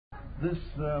This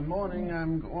morning I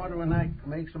want to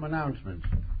make some announcements.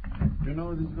 You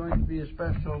know, there's going to be a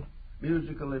special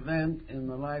musical event in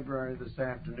the library this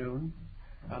afternoon,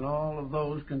 and all of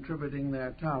those contributing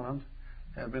their talent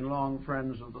have been long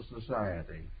friends of the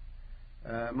Society.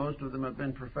 Most of them have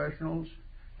been professionals,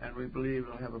 and we believe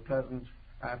we'll have a pleasant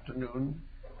afternoon,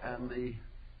 and the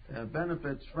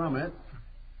benefits from it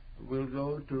will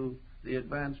go to the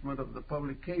advancement of the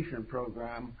publication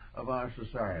program of our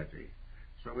Society.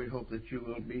 So we hope that you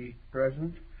will be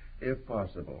present if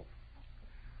possible.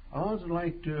 I'd also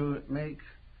like to make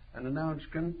an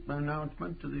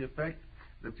announcement to the effect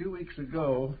that a few weeks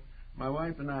ago my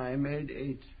wife and I made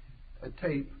a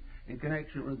tape in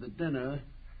connection with the dinner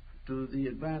to the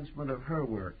advancement of her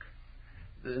work.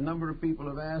 The number of people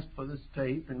have asked for this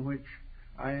tape, in which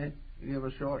I give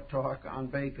a short talk on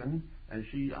Bacon and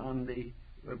she on the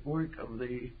work of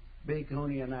the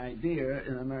Baconian idea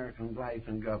in American life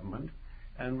and government.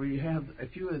 And we have a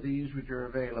few of these which are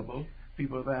available.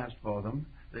 People have asked for them.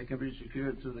 They can be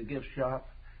secured through the gift shop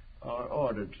or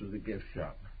ordered through the gift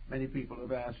shop. Many people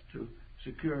have asked to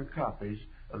secure copies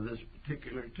of this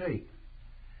particular tape.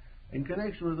 In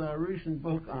connection with our recent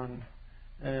book on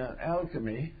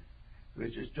alchemy,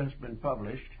 which has just been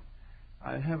published,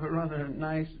 I have a rather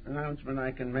nice announcement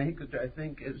I can make, which I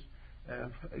think is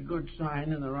a good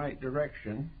sign in the right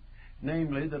direction,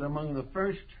 namely that among the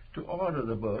first to order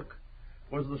the book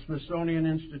was the Smithsonian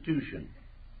Institution.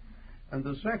 And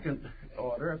the second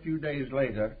order, a few days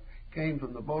later, came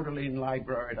from the Bodleian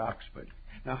Library at Oxford.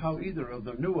 Now, how either of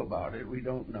them knew about it, we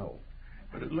don't know.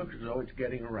 But it looks as though it's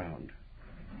getting around.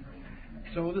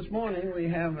 So this morning we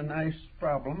have a nice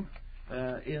problem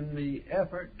in the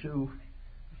effort to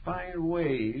find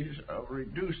ways of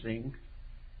reducing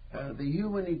the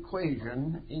human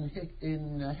equation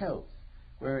in health,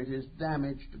 where it is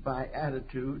damaged by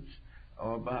attitudes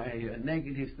or by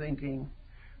negative thinking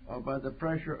or by the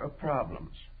pressure of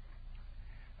problems.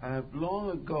 Long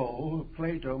ago,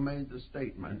 Plato made the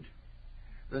statement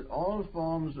that all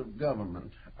forms of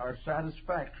government are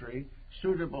satisfactory,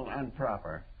 suitable, and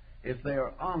proper if they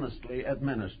are honestly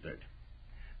administered.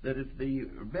 That if the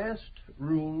best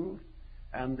rule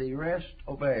and the rest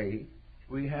obey,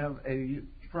 we have a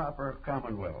proper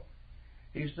commonwealth.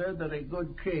 He said that a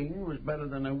good king was better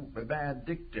than a bad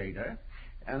dictator,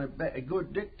 and a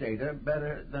good dictator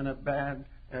better than a bad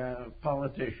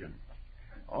politician.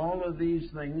 All of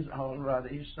these things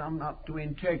already sum up to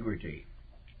integrity.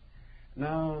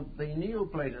 Now, the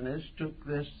Neoplatonists took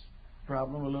this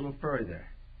problem a little further,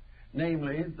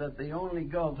 namely that the only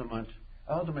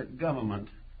ultimate government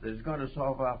that is going to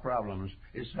solve our problems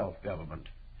is self-government.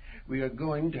 We are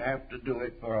going to have to do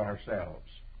it for ourselves.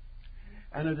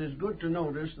 And it is good to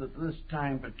notice that this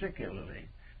time particularly,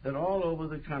 that all over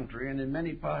the country and in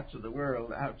many parts of the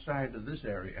world outside of this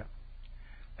area,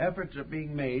 efforts are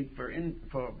being made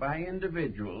by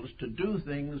individuals to do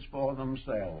things for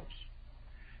themselves,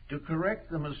 to correct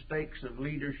the mistakes of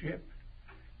leadership,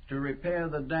 to repair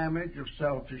the damage of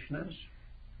selfishness,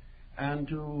 and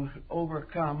to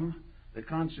overcome the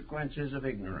consequences of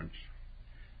ignorance.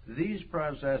 These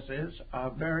processes are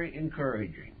very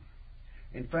encouraging.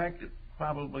 In fact, it's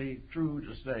probably true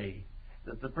to say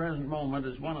that the present moment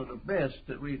is one of the best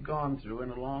that we've gone through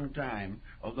in a long time,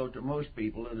 although to most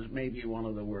people it is maybe one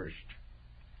of the worst.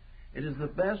 It is the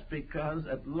best because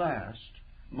at last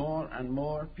more and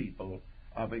more people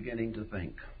are beginning to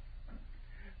think.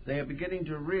 They are beginning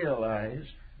to realize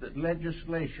that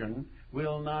legislation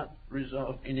will not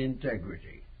result in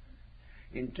integrity.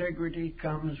 Integrity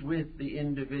comes with the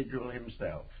individual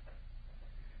himself.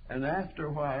 And after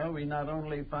a while, we not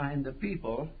only find the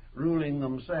people ruling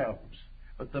themselves,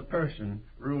 but the person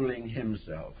ruling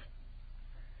himself.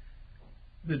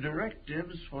 The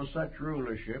directives for such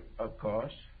rulership, of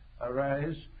course,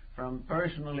 arise from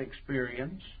personal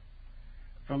experience,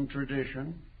 from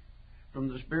tradition, from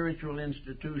the spiritual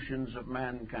institutions of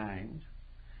mankind,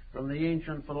 from the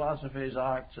ancient philosophies,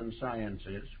 arts, and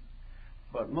sciences,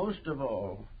 but most of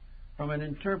all, from an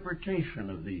interpretation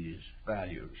of these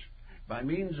values, by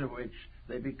means of which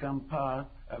they become part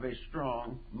of a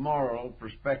strong moral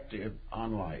perspective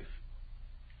on life.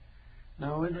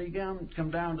 Now, when we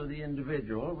come down to the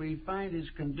individual, we find his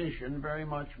condition very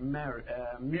much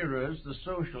mirrors the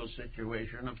social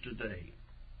situation of today.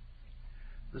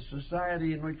 The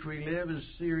society in which we live is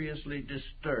seriously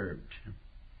disturbed,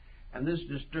 and this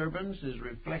disturbance is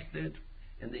reflected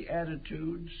in the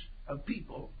attitudes of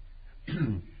people.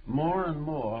 More and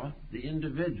more, the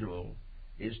individual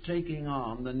is taking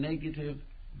on the negative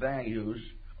values,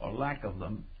 or lack of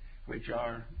them, which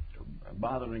are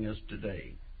bothering us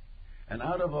today. And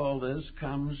out of all this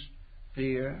comes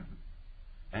fear,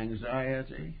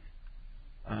 anxiety,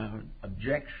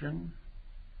 objection,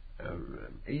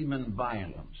 even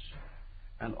violence.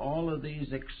 And all of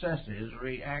these excesses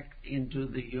react into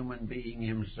the human being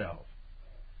himself.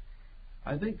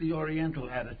 I think the Oriental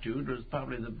attitude was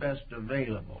probably the best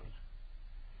available,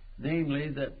 namely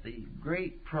that the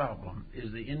great problem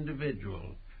is the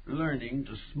individual learning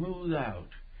to smooth out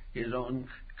his own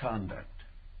conduct,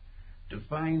 to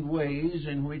find ways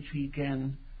in which he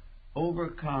can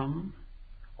overcome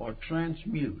or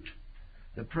transmute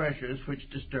the pressures which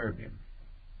disturb him.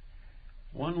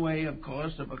 One way, of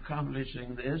course, of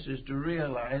accomplishing this is to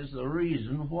realize the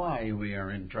reason why we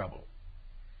are in trouble.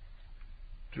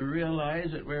 To realize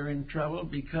that we're in trouble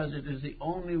because it is the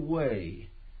only way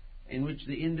in which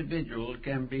the individual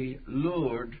can be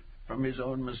lured from his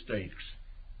own mistakes.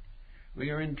 We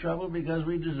are in trouble because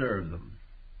we deserve them.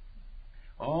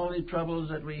 All the troubles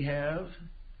that we have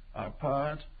are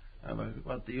part of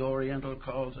what the Oriental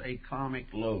calls a karmic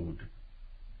load.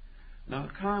 Now,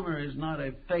 karma is not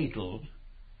a fatal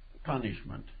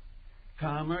punishment.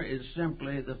 Karma is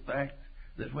simply the fact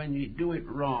that when you do it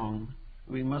wrong,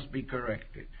 we must be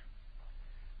corrected.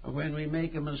 When we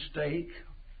make a mistake,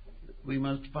 we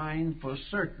must find for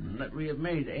certain that we have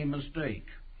made a mistake.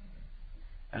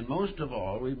 And most of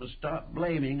all, we must stop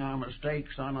blaming our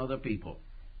mistakes on other people.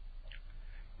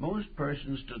 Most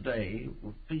persons today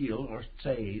feel or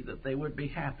say that they would be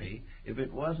happy if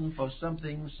it wasn't for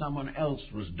something someone else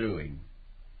was doing.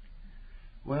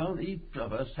 Well, each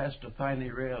of us has to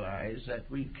finally realize that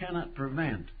we cannot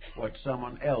prevent what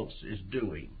someone else is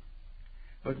doing,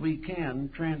 but we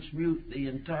can transmute the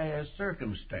entire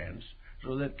circumstance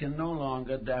so that it can no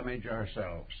longer damage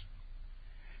ourselves.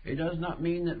 It does not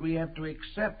mean that we have to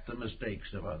accept the mistakes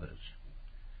of others,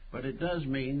 but it does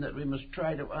mean that we must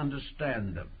try to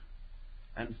understand them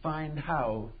and find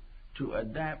how to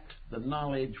adapt the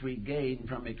knowledge we gain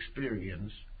from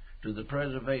experience to the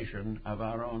preservation of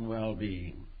our own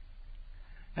well-being.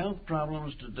 Health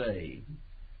problems today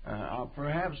are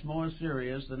perhaps more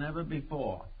serious than ever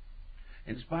before.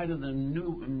 In spite of the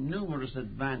numerous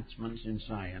advancements in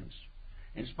science,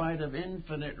 in spite of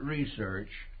infinite research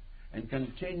and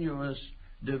continuous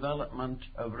development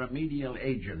of remedial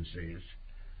agencies,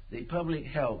 the public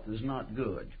health is not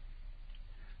good.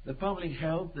 The public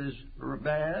health is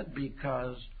bad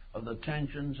because of the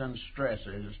tensions and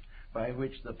stresses by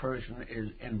which the person is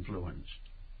influenced.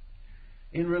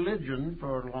 In religion,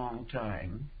 for a long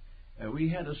time, we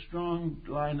had a strong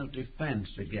line of defense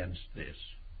against this.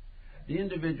 The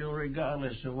individual,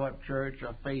 regardless of what church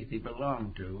or faith he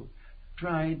belonged to,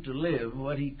 tried to live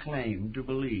what he claimed to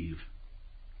believe.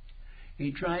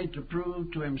 He tried to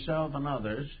prove to himself and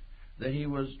others that he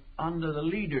was under the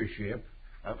leadership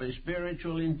of a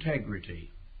spiritual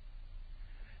integrity.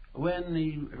 When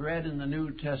he read in the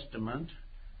New Testament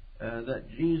that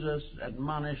Jesus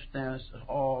admonished us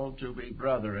all to be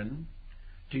brethren,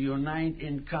 to unite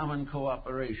in common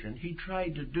cooperation, he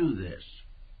tried to do this.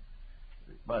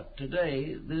 But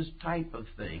today, this type of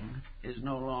thing is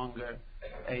no longer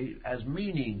as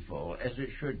meaningful as it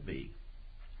should be.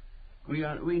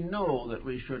 We know that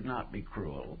we should not be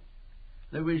cruel,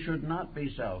 that we should not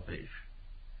be selfish,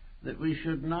 that we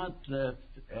should not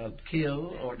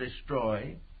kill or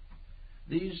destroy.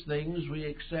 These things we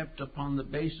accept upon the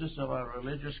basis of our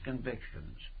religious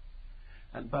convictions.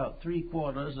 And about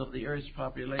 3/4 of the Earth's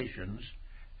populations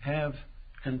have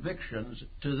convictions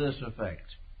to this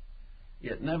effect.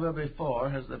 Yet never before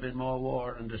has there been more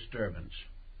war and disturbance.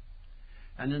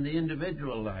 And in the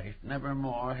individual life, never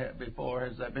more before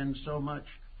has there been so much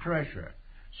pressure,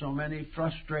 so many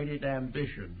frustrated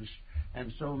ambitions,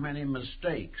 and so many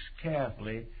mistakes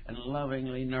carefully and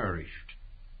lovingly nourished.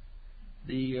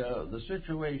 The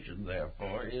situation,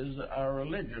 therefore, is that our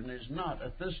religion is not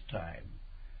at this time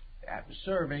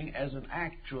serving as an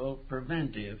actual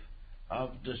preventive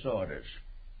of disorders.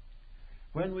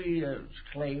 When we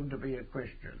claim to be a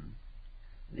Christian,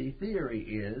 the theory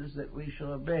is that we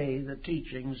shall obey the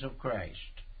teachings of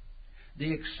Christ.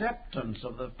 The acceptance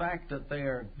of the fact that they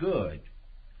are good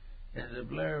is of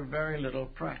very little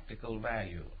practical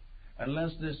value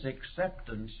unless this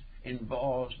acceptance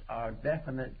involves our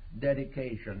definite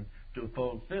dedication to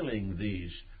fulfilling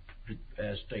these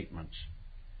statements.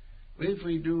 If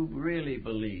we do really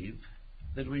believe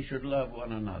that we should love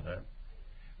one another,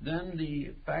 then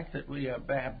the fact that we are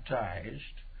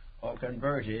baptized or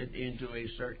converted into a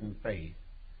certain faith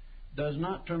does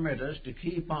not permit us to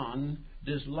keep on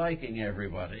disliking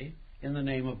everybody in the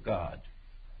name of God.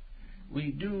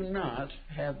 We do not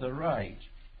have the right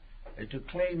to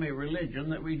claim a religion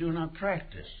that we do not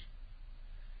practice.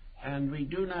 and we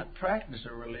do not practice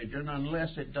a religion unless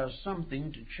it does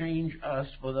something to change us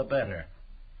for the better.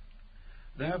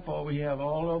 Therefore, we have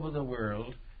all over the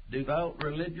world devout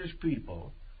religious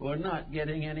people who are not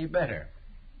getting any better.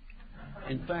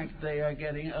 In fact, they are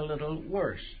getting a little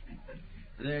worse.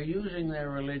 They're using their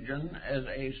religion as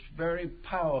a very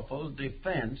powerful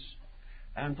defense,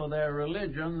 and for their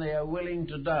religion they are willing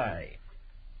to die.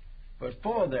 But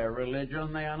for their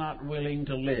religion they are not willing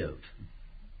to live.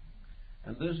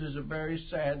 And this is a very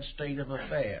sad state of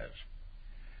affairs.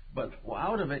 But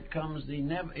out of it comes the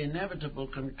inevitable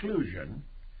conclusion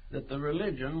that the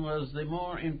religion was the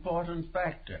more important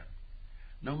factor.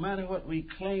 No matter what we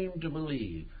claim to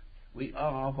believe, we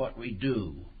are what we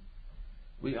do.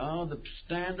 We are the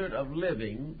standard of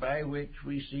living by which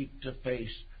we seek to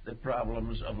face the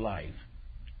problems of life.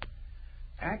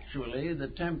 Actually, the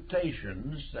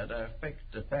temptations that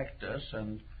affect us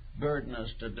and burden us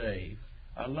today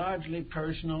are largely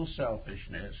personal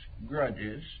selfishness,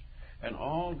 grudges, and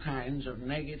all kinds of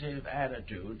negative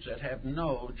attitudes that have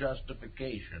no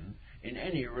justification in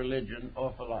any religion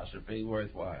or philosophy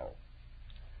worthwhile.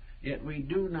 Yet we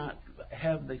do not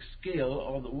have the skill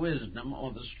or the wisdom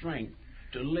or the strength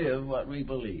to live what we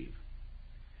believe.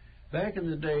 Back in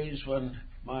the days when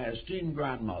my esteemed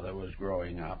grandmother was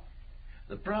growing up,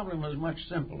 the problem was much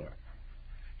simpler.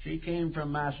 She came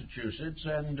from Massachusetts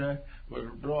and was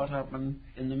brought up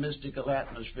in the mystical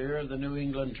atmosphere of the New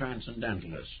England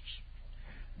Transcendentalists.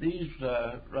 These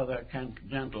rather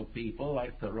gentle people,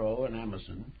 like Thoreau and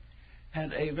Emerson,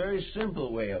 had a very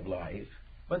simple way of life,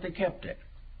 but they kept it.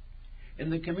 In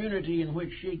the community in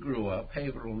which she grew up,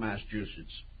 Haverhill,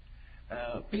 Massachusetts,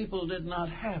 people did not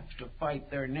have to fight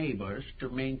their neighbors to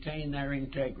maintain their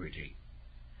integrity.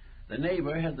 The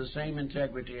neighbor had the same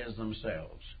integrity as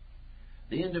themselves.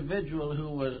 The individual who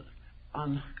was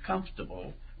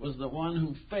uncomfortable was the one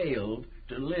who failed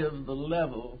to live the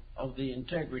level of the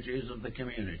integrities of the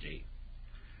community.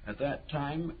 At that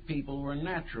time, people were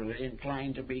naturally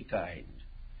inclined to be kind.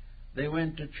 They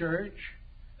went to church,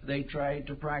 they tried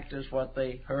to practice what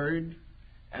they heard,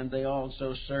 and they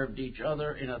also served each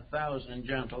other in 1,000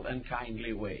 gentle and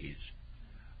kindly ways.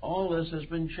 All this has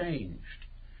been changed.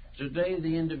 Today,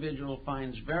 the individual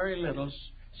finds very little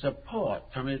support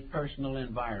from his personal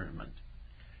environment.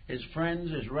 His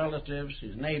friends, his relatives,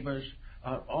 his neighbors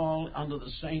are all under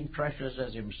the same pressures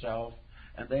as himself,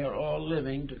 and they are all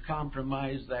living to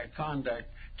compromise their conduct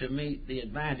to meet the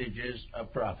advantages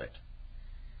of profit.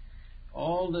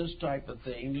 All this type of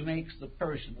thing makes the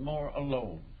person more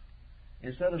alone.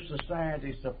 Instead of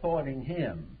society supporting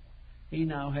him, he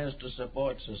now has to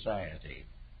support society.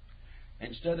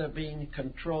 Instead of being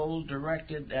controlled,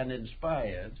 directed, and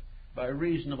inspired by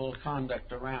reasonable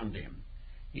conduct around him,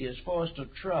 he is forced to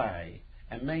try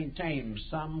and maintain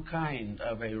some kind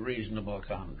of a reasonable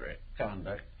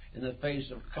conduct in the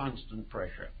face of constant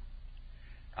pressure.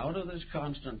 Out of this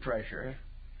constant pressure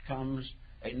comes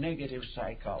a negative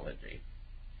psychology.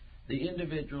 The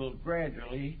individual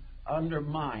gradually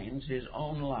undermines his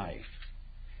own life.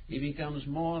 He becomes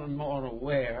more and more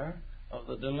aware of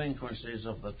the delinquencies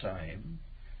of the time.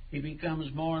 He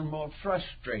becomes more and more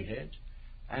frustrated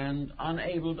and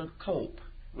unable to cope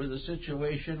with a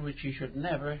situation which he should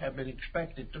never have been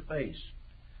expected to face.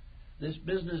 This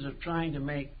business of trying to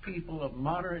make people of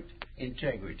moderate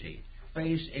integrity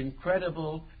face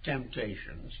incredible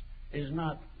temptations is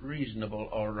not reasonable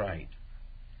or right.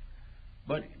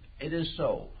 But it is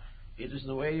so. It is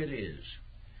the way it is.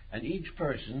 And each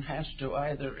person has to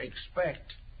either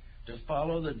expect to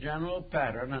follow the general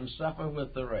pattern and suffer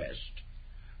with the rest,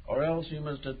 or else he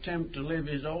must attempt to live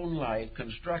his own life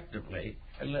constructively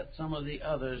and let some of the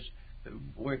others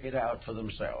work it out for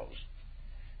themselves.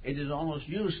 It is almost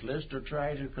useless to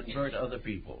try to convert other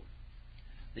people.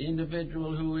 The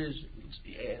individual who is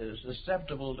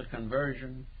susceptible to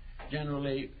conversion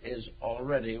generally is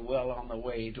already well on the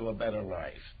way to a better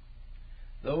life.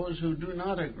 Those who do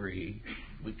not agree,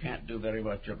 we can't do very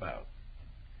much about.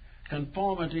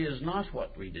 Conformity is not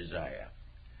what we desire.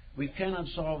 We cannot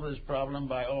solve this problem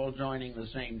by all joining the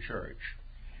same church.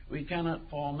 We cannot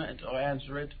form it or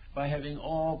answer it by having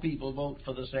all people vote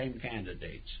for the same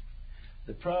candidates.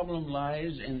 The problem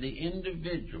lies in the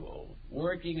individual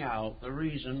working out the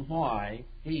reason why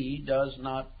he does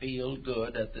not feel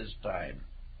good at this time.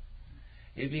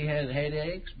 If he has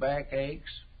headaches, backaches,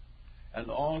 and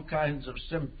all kinds of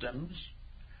symptoms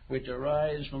which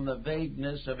arise from the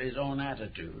vagueness of his own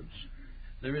attitudes,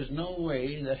 there is no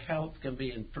way that health can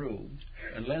be improved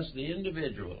unless the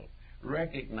individual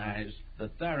recognizes the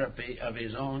therapy of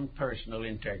his own personal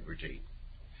integrity.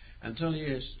 Until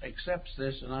he accepts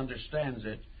this and understands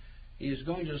it, he is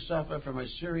going to suffer from a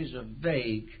series of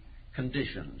vague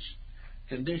conditions.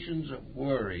 Conditions of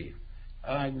worry,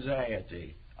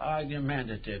 anxiety,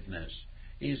 argumentativeness.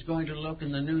 He's going to look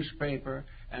in the newspaper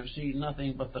and see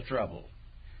nothing but the trouble.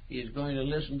 He's going to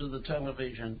listen to the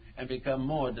television and become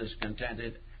more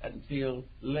discontented and feel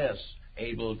less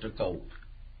able to cope.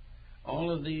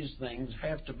 All of these things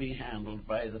have to be handled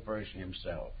by the person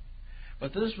himself.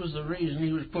 But this was the reason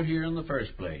he was put here in the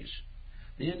first place.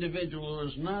 The individual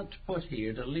was not put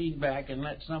here to lean back and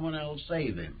let someone else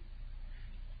save him.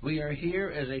 We are here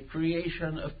as a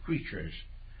creation of creatures,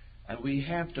 and we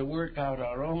have to work out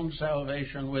our own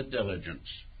salvation with diligence.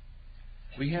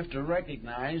 We have to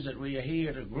recognize that we are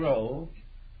here to grow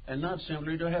and not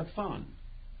simply to have fun.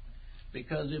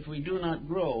 Because if we do not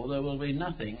grow, there will be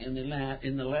nothing in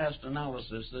the last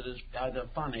analysis that is either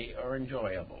funny or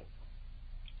enjoyable.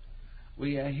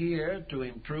 We are here to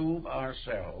improve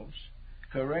ourselves,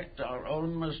 correct our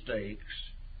own mistakes,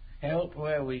 help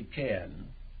where we can,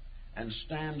 and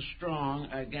stand strong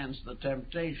against the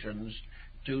temptations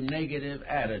to negative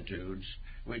attitudes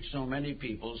which so many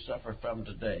people suffer from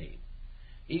today.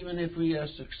 Even if we are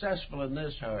successful in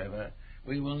this, however,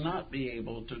 we will not be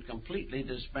able to completely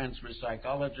dispense with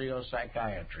psychology or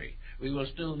psychiatry. We will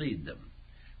still need them.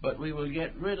 But we will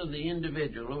get rid of the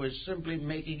individual who is simply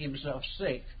making himself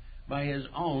sick by his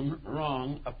own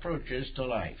wrong approaches to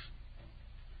life.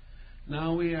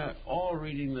 Now, we are all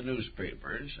reading the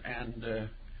newspapers, and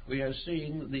we are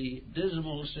seeing the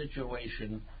dismal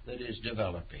situation that is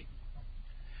developing.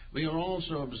 We are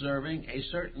also observing a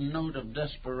certain note of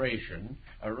desperation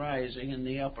arising in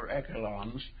the upper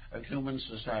echelons of human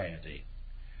society.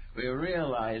 We are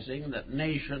realizing that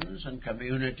nations and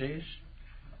communities,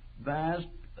 vast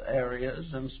areas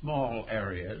and small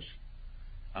areas,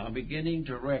 are beginning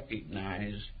to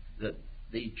recognize that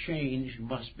the change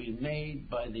must be made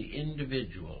by the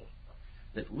individual,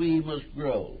 that we must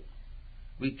grow.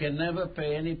 We can never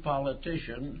pay any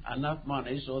politician enough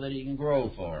money so that he can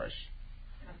grow for us.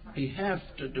 We have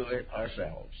to do it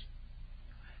ourselves.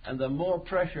 And the more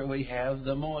pressure we have,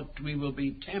 the more we will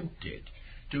be tempted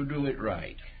to do it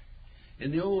right.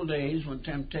 In the old days, when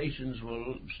temptations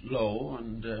were low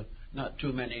and not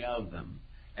too many of them,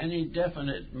 any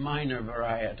definite minor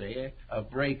variety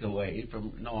of breakaway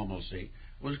from normalcy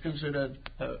was considered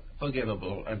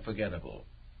forgivable and forgettable.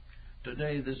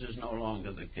 Today, this is no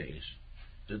longer the case.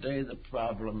 Today, the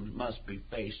problem must be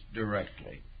faced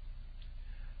directly.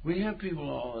 We have people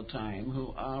all the time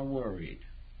who are worried,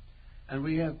 and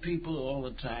we have people all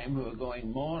the time who are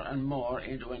going more and more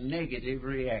into a negative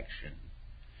reaction.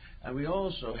 And we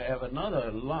also have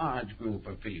another large group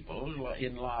of people,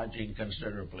 enlarging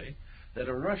considerably, that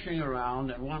are rushing around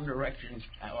in one direction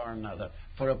or another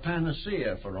for a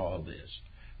panacea for all this.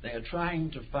 They are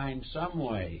trying to find some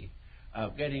way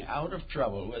of getting out of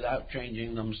trouble without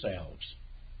changing themselves,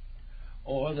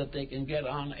 or that they can get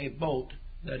on a boat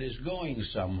that is going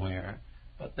somewhere,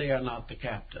 but they are not the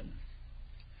captain.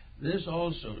 This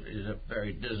also is a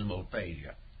very dismal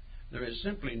failure. There is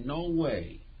simply no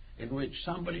way in which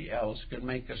somebody else can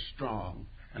make us strong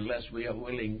unless we are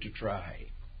willing to try.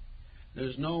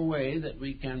 There's no way that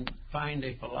we can find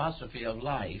a philosophy of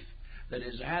life that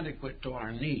is adequate to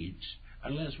our needs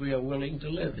unless we are willing to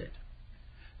live it.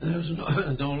 There's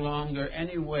no longer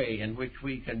any way in which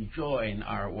we can join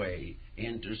our way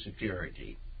into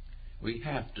security. We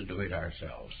have to do it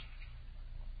ourselves.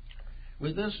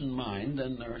 With this in mind,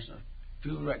 then there's a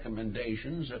few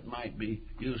recommendations that might be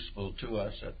useful to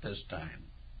us at this time.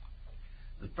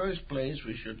 In the first place,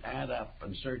 we should add up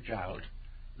and search out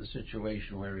the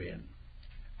situation we're in.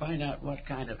 Find out what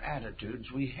kind of attitudes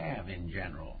we have in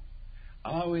general.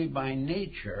 Are we by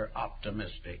nature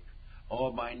optimistic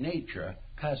or by nature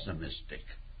pessimistic?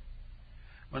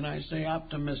 When I say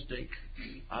optimistic,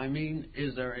 I mean,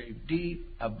 is there a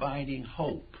deep, abiding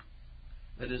hope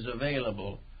that is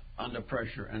available under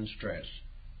pressure and stress?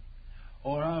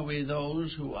 Or are we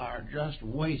those who are just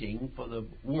waiting for the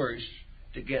worst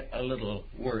to get a little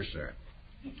worser?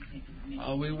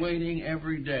 Are we waiting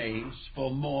every day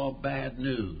for more bad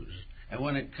news? And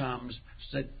when it comes,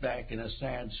 sit back in a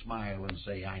sad smile and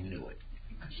say, I knew it.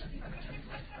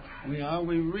 Are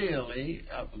we really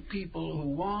people who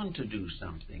want to do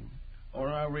something? Or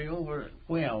are we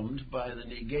overwhelmed by the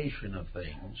negation of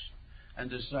things and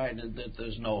decided that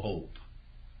there's no hope?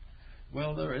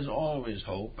 Well, there is always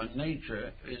hope, and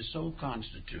nature is so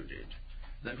constituted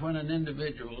that when an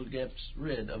individual gets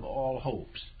rid of all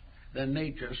hopes, then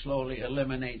nature slowly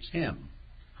eliminates him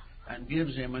and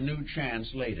gives him a new chance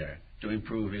later to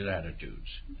improve his attitudes.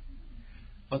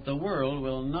 But the world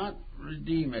will not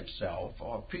redeem itself,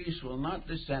 or peace will not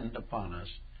descend upon us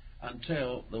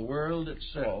until the world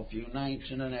itself unites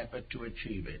in an effort to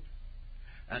achieve it.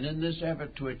 And in this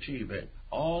effort to achieve it,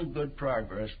 all good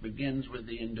progress begins with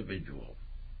the individual.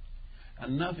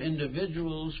 Enough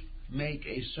individuals make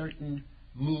a certain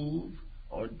move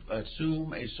or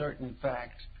assume a certain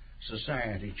fact,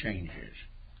 society changes.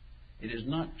 It is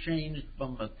not changed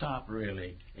from the top,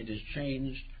 really. It is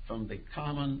changed from the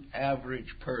common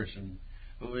average person,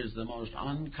 who is the most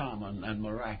uncommon and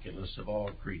miraculous of all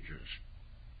creatures.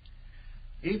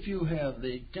 If you have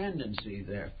the tendency,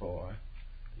 therefore,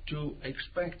 to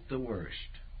expect the worst,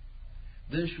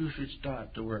 this you should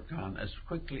start to work on as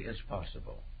quickly as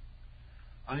possible.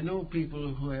 I know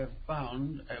people who have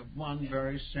found one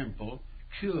very simple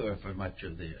cure for much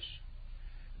of this.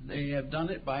 They have done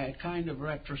it by a kind of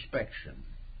retrospection,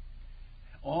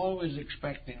 always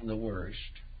expecting the worst.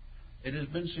 It has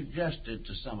been suggested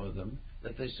to some of them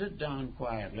that they sit down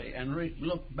quietly and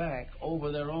look back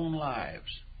over their own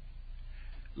lives,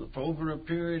 for over a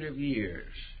period of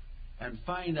years, and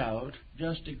find out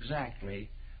just exactly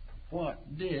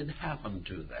what did happen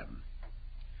to them.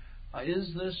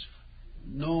 Is this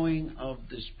knowing of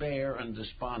despair and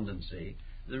despondency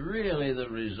really the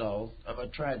result of a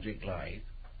tragic life,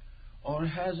 or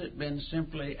has it been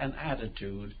simply an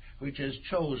attitude which has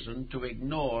chosen to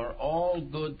ignore all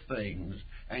good things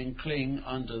and cling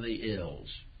unto the ills?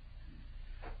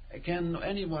 Can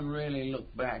anyone really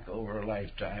look back over a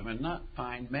lifetime and not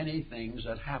find many things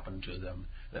that happened to them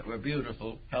that were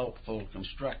beautiful, helpful,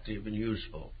 constructive, and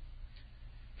useful?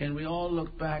 Can we all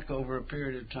look back over a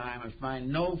period of time and find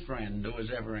no friend who was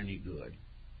ever any good?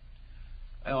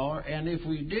 And if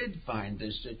we did find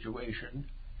this situation,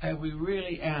 have we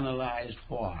really analyzed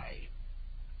why?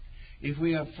 If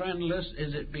we are friendless,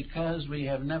 is it because we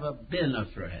have never been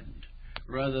a friend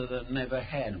rather than never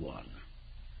had one?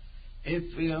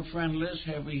 If we are friendless,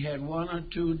 have we had one or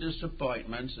two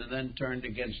disappointments and then turned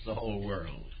against the whole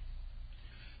world?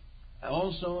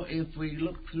 Also, if we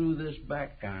look through this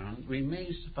background, we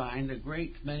may find a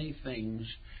great many things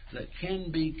that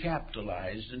can be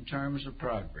capitalized in terms of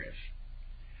progress.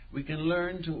 We can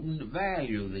learn to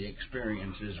value the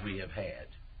experiences we have had.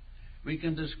 We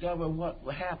can discover what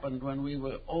happened when we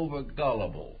were over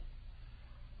gullible.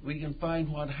 We can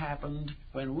find what happened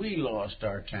when we lost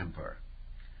our temper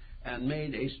and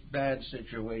made a bad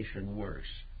situation worse.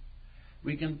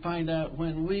 We can find out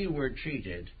when we were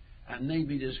cheated and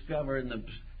maybe discover in the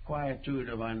quietude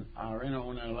of our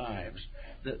own lives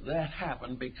that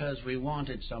happened because we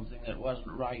wanted something that wasn't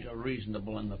right or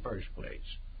reasonable in the first place.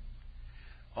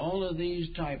 All of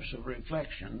these types of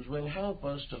reflections will help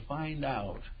us to find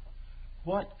out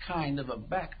what kind of a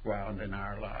background in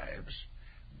our lives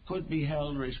could be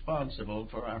held responsible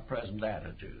for our present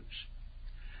attitudes.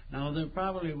 Now, there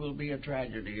probably will be a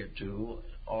tragedy or two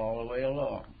all the way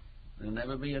along. There'll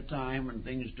never be a time when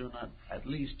things do not at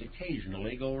least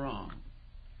occasionally go wrong.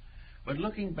 But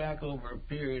looking back over a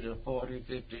period of 40,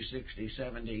 50, 60,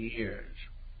 70 years,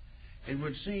 it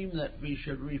would seem that we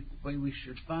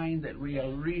should find that we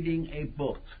are reading a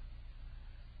book,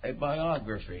 a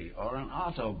biography or an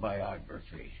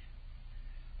autobiography,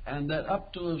 and that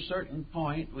up to a certain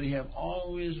point we have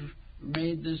always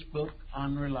made this book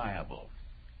unreliable.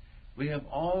 We have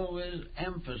always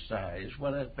emphasized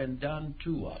what has been done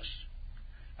to us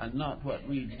and not what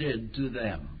we did to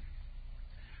them.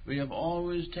 We have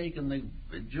always taken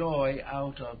the joy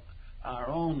out of our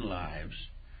own lives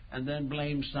and then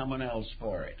blamed someone else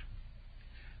for it.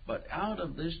 But out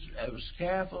of this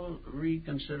careful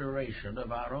reconsideration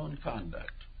of our own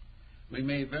conduct, we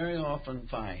may very often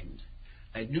find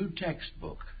a new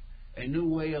textbook, a new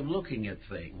way of looking at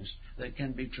things that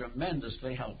can be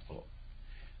tremendously helpful.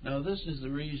 Now, this is the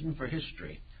reason for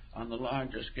history on the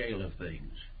larger scale of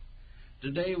things.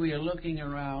 Today we are looking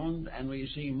around and we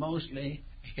see mostly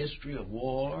history of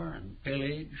war and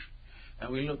pillage,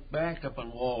 and we look back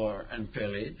upon war and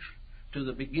pillage to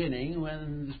the beginning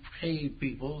when the cave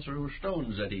people threw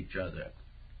stones at each other.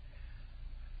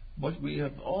 But we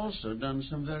have also done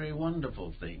some very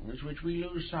wonderful things which we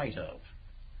lose sight of.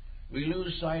 We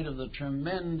lose sight of the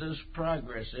tremendous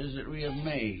progresses that we have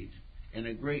made in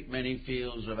a great many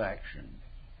fields of action.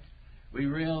 We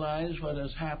realize what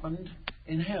has happened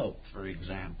in health, for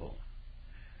example,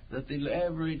 that the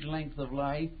average length of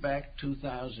life back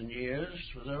 2,000 years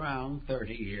was around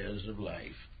 30 years of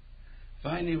life.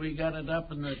 Finally, we got it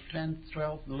up in the 10th,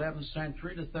 12th, 11th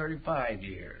century to 35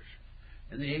 years.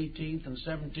 In the 18th and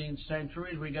 17th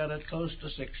centuries, we got it close to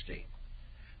 60.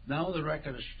 Now the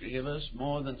records give us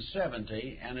more than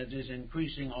 70, and it is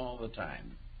increasing all the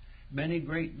time. Many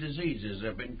great diseases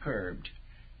have been curbed.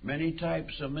 Many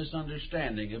types of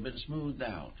misunderstanding have been smoothed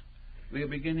out. We are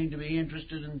beginning to be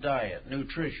interested in diet,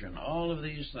 nutrition, all of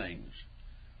these things,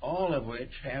 all of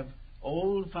which have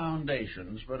old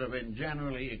foundations but have been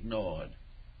generally ignored.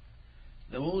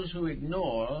 Those who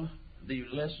ignore the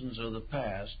lessons of the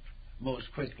past most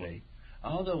quickly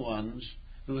are the ones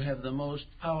who have the most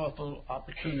powerful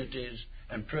opportunities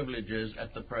and privileges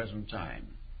at the present time.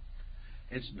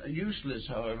 It's useless,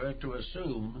 however, to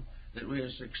assume that we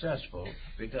are successful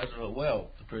because of a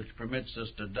wealth which permits us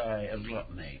to die of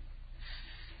gluttony.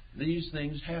 These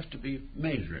things have to be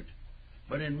measured,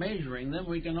 but in measuring them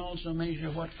we can also measure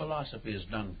what philosophy has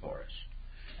done for us,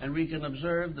 and we can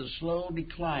observe the slow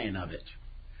decline of it.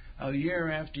 How year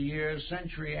after year,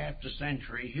 century after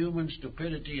century, human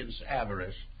stupidity and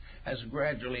avarice has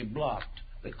gradually blocked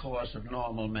the course of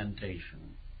normal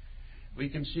mentation. We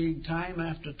can see time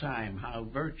after time how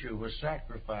virtue was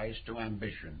sacrificed to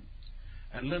ambition,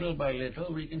 and little by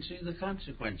little we can see the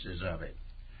consequences of it.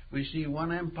 We see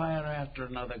one empire after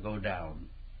another go down.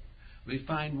 We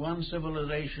find one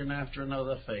civilization after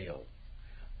another fail,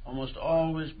 almost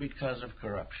always because of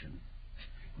corruption.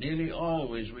 Nearly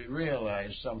always we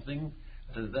realize something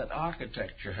that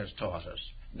architecture has taught us,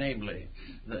 namely,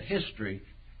 that history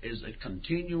is a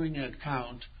continuing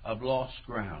account of lost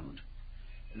ground.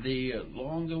 The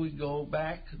longer we go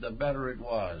back, the better it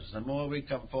was. The more we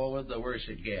come forward, the worse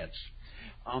it gets.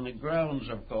 On the grounds,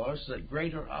 of course, that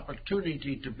greater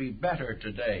opportunity to be better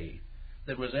today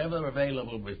than was ever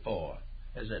available before,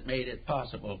 as it made it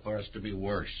possible for us to be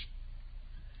worse.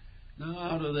 Now,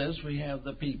 out of this, we have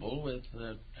the people with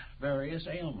various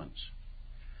ailments.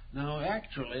 Now,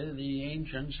 actually, the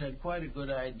ancients had quite a good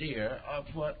idea of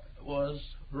what was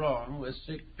wrong with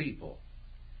sick people.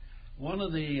 One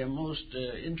of the most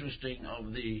interesting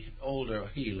of the older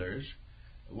healers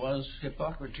was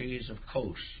Hippocrates of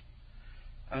Kos.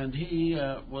 And he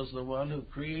was the one who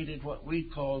created what we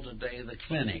call today the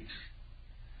clinic.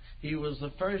 He was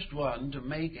the first one to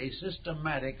make a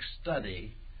systematic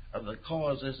study of the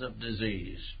causes of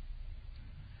disease.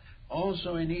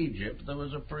 Also in Egypt, there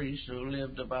was a priest who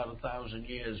lived about 1,000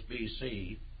 years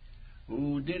B.C.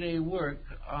 who did a work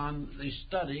on the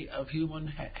study of human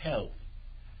health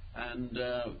and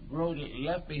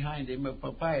left behind him a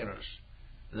papyrus,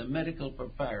 the medical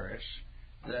papyrus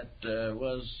that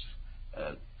was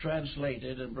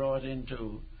translated and brought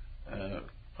into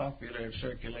popular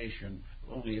circulation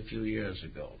only a few years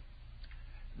ago.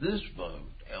 This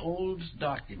old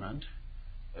document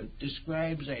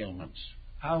describes ailments,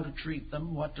 how to treat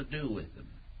them, what to do with them.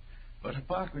 But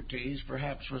Hippocrates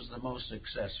perhaps was the most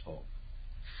successful.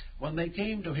 When they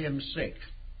came to him sick,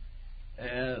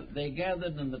 they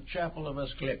gathered in the chapel of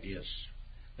Asclepius,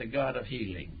 the god of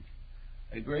healing,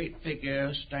 a great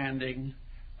figure standing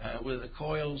with a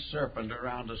coiled serpent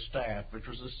around a staff, which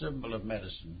was a symbol of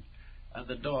medicine, and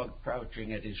the dog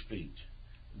crouching at his feet,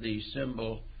 the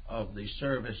symbol of the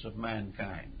service of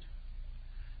mankind.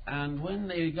 And when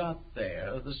they got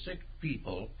there, the sick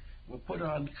people were put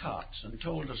on cots and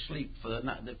told to sleep for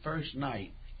the first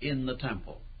night in the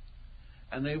temple.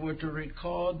 And they were to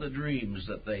record the dreams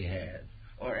that they had,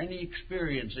 or any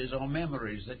experiences or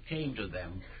memories that came to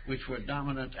them which were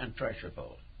dominant and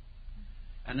treasurable.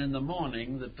 And in the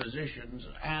morning, the physicians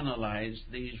analyzed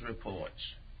these reports,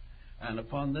 and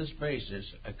upon this basis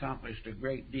accomplished a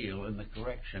great deal in the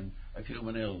correction of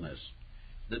human illness.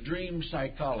 The dream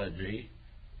psychology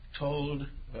told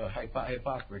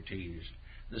Hippocrates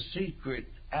the secret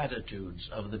attitudes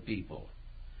of the people,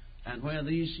 and where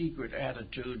these secret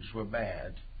attitudes were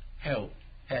bad, health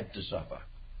had to suffer.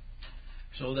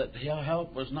 So that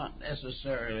health was not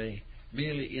necessarily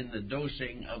merely in the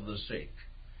dosing of the sick.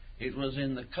 It was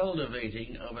in the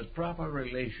cultivating of a proper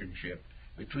relationship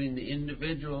between the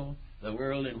individual, the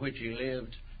world in which he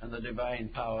lived, and the divine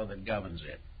power that governs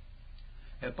it.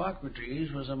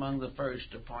 Hippocrates was among the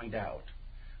first to point out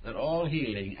that all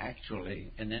healing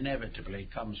actually and inevitably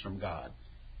comes from God.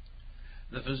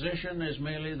 The physician is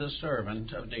merely the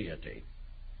servant of deity.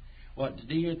 What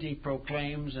deity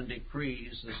proclaims and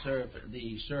decrees,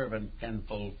 the servant can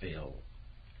fulfill.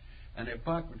 And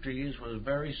Hippocrates was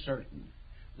very certain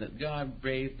that God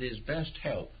gave his best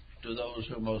health to those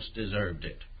who most deserved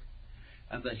it,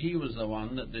 and that he was the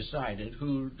one that decided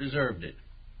who deserved it.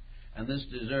 And this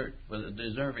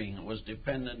deserving was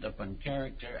dependent upon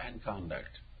character and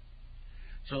conduct.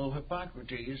 So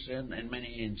Hippocrates said in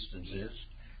many instances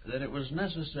that it was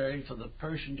necessary for the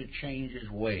person to change his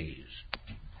ways.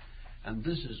 And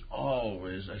this is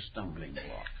always a stumbling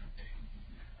block.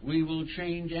 We will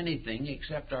change anything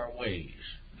except our ways.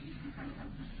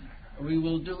 We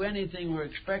will do anything we're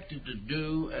expected to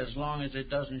do as long as it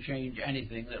doesn't change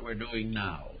anything that we're doing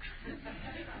now.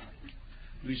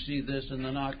 We see this in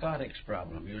the narcotics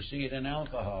problem. You see it in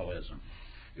alcoholism.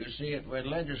 You see it where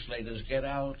legislators get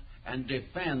out and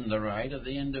defend the right of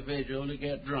the individual to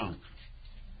get drunk.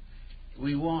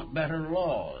 We want better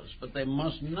laws, but they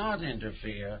must not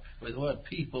interfere with what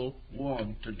people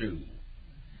want to do.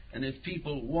 And if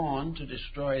people want to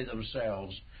destroy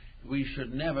themselves, we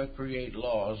should never create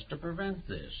laws to prevent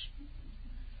this.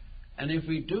 And if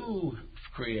we do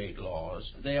create laws,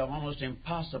 they are almost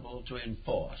impossible to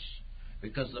enforce,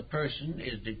 because the person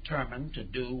is determined to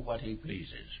do what he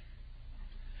pleases.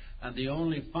 And the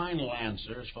only final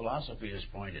answer, as philosophy has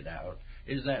pointed out,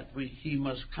 is that he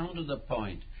must come to the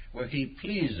point where he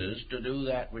pleases to do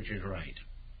that which is right.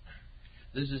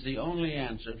 This is the only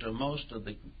answer to most of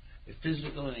the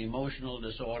physical and emotional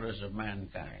disorders of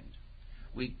mankind.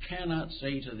 We cannot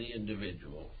say to the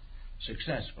individual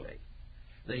successfully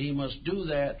that he must do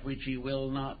that which he will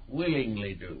not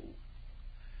willingly do.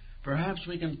 Perhaps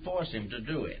we can force him to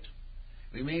do it.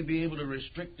 We may be able to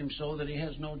restrict him so that he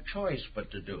has no choice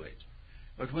but to do it.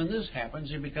 But when this happens,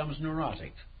 he becomes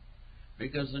neurotic.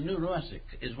 Because the neurotic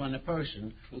is when a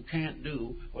person who can't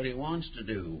do what he wants to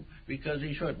do because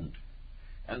he shouldn't.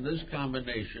 And this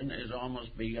combination is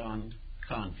almost beyond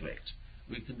conflict.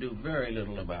 We can do very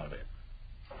little about it.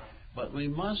 But we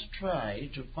must try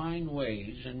to find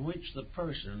ways in which the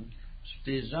person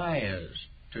desires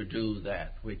to do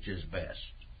that which is best.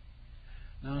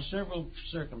 Now, several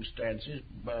circumstances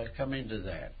come into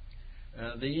that.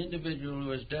 The individual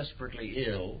who is desperately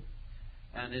ill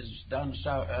and is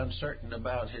uncertain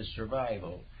about his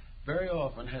survival very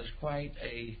often has quite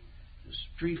a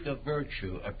streak of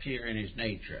virtue appear in his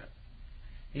nature.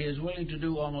 He is willing to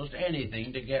do almost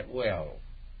anything to get well.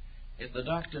 If the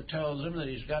doctor tells him that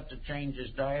he's got to change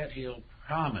his diet, he'll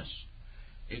promise.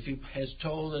 If he is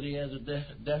told that he has a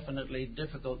definitely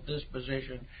difficult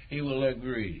disposition, he will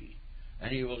agree.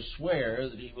 And he will swear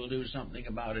that he will do something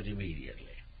about it immediately.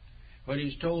 When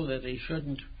he's told that he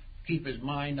shouldn't keep his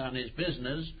mind on his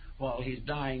business while he's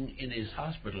dying in his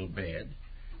hospital bed,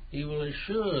 he will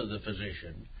assure the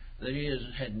physician that he has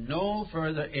had no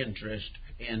further interest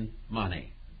in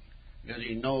money, because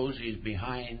he knows he's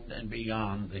behind and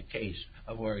beyond the case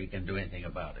of where he can do anything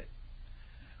about it.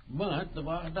 But the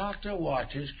doctor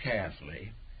watches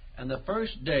carefully, and the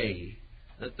first day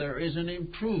that there is an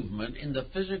improvement in the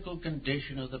physical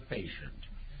condition of the patient,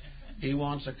 he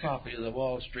wants a copy of the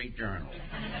Wall Street Journal.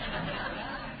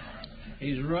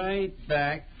 He's right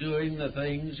back doing the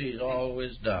things he's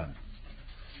always done.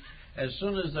 As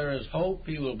soon as there is hope,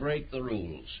 he will break the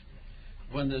rules.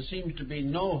 When there seems to be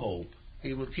no hope,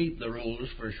 he will keep the rules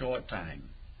for a short time.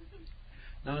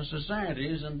 Now, society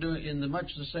is in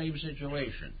much the same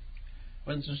situation.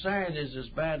 When society is as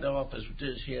bad off as it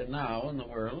is here now in the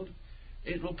world,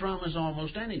 it will promise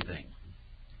almost anything.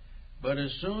 But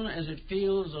as soon as it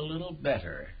feels a little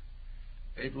better,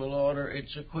 it will order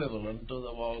its equivalent to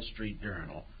the Wall Street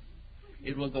Journal.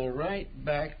 It will go right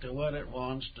back to what it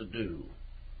wants to do.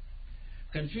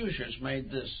 Confucius made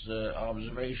this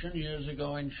observation years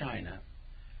ago in China,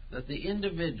 that the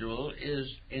individual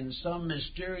is in some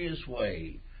mysterious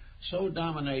way so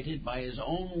dominated by his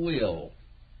own will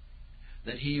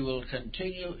that he will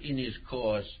continue in his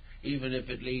course even if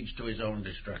it leads to his own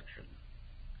destruction.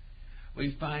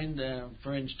 We find,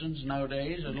 for instance,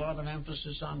 nowadays a lot of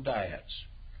emphasis on diets.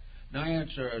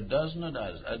 Diets are a dozen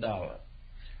a dollar.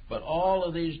 But all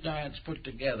of these diets put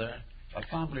together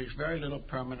accomplish very little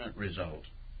permanent result.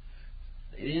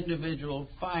 The individual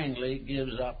finally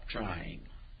gives up trying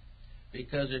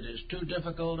because it is too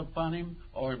difficult upon him,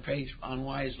 or in case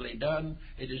unwisely done,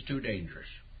 it is too dangerous.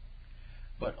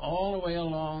 But all the way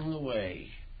along the way,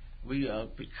 we are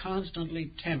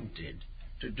constantly tempted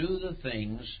to do the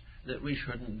things that we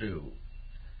shouldn't do.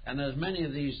 And as many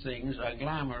of these things are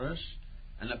glamorous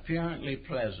and apparently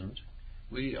pleasant,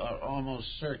 we are almost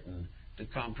certain to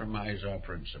compromise our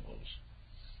principles.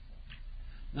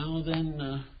 Now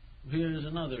then, here's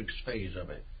another phase of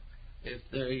it. If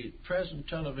the present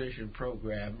television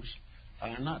programs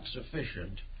are not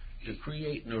sufficient to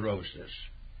create neurosis,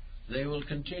 they will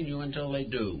continue until they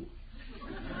do.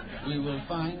 We will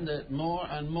find that more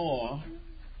and more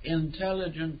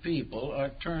intelligent people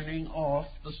are turning off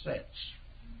the sets.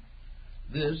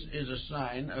 This is a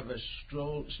sign of a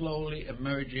slowly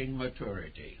emerging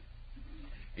maturity.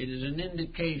 It is an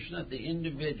indication that the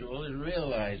individual is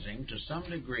realizing to some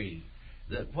degree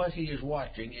that what he is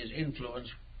watching is influence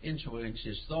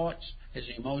his thoughts, his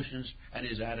emotions, and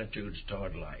his attitudes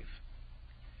toward life.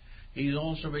 He's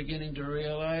also beginning to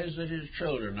realize that his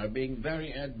children are being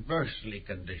very adversely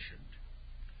conditioned.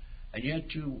 And yet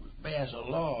to pass a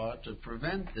law to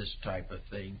prevent this type of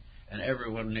thing, and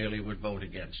everyone nearly would vote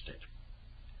against it.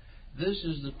 This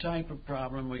is the type of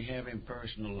problem we have in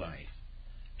personal life.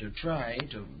 to try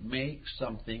to make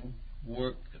something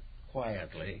work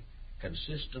quietly,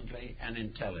 consistently, and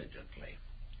intelligently.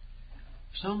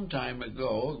 Some time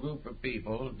ago, a group of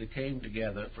people came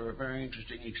together for a very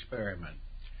interesting experiment.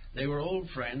 They were old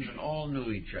friends and all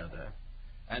knew each other,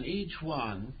 and each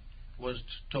one was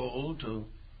told to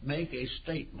make a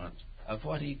statement of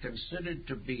what he considered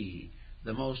to be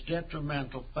the most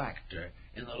detrimental factor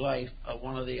in the life of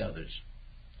one of the others.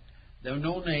 There were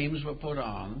no names were put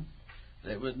on.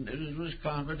 It was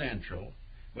confidential,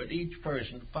 but each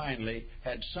person finally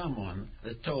had someone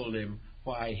that told him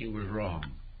why he was wrong.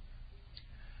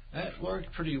 That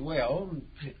worked pretty well.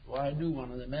 Well, I knew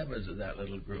one of the members of that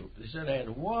little group. They said I had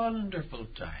a wonderful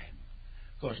time.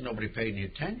 Of course, nobody paid any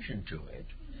attention to it.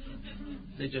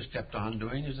 They just kept on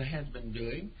doing as they had been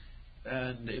doing.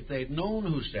 And if they'd known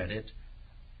who said it,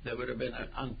 there would have been an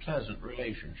unpleasant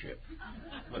relationship.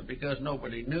 But because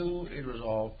nobody knew, it was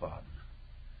all fun.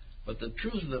 But the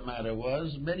truth of the matter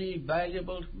was, many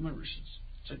valuable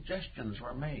suggestions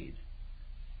were made,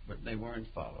 but they weren't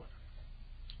followed.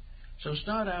 So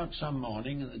start out some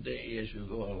morning in the day as you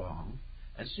go along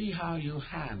and see how you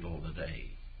handle the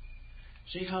day.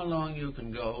 See how long you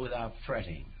can go without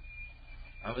fretting,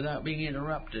 or without being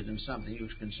interrupted in something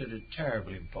you've considered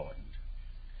terribly important,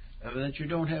 or that you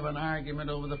don't have an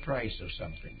argument over the price of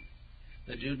something,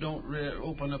 that you don't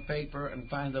open a paper and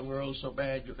find the world so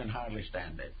bad you can hardly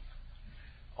stand it,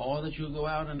 or that you go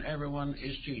out and everyone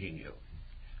is cheating you,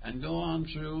 and go on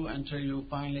through until you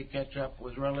finally catch up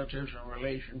with relatives and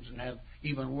relations and have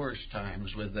even worse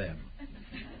times with them.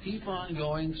 Keep on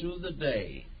going through the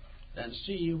day and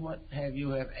see what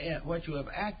you have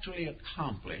actually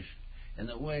accomplished in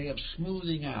the way of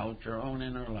smoothing out your own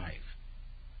inner life.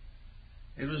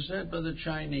 It was said by the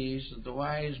Chinese that the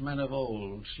wise men of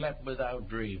old slept without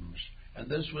dreams, and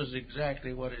this was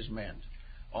exactly what is meant.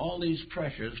 All these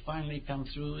pressures finally come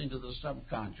through into the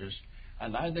subconscious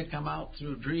and either come out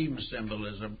through dream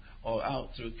symbolism or out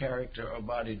through character or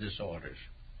body disorders.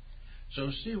 So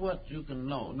see what you can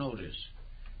notice.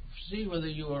 See whether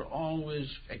you are always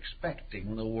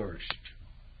expecting the worst,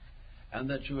 and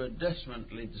that you are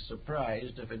desperately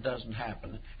surprised if it doesn't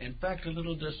happen. In fact, a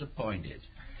little disappointed,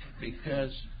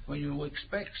 because when you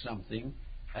expect something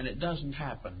and it doesn't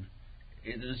happen,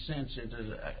 in a sense it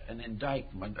is an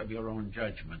indictment of your own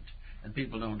judgment, and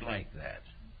people don't like that.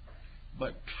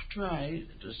 But try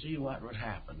to see what would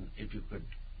happen if you could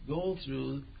go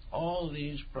through all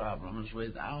these problems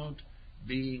without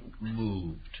being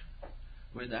moved,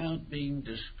 without being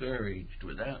discouraged,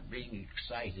 without being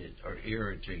excited or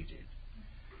irritated.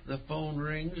 The phone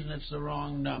rings and it's the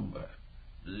wrong number.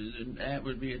 That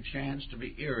would be a chance to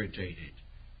be irritated.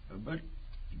 But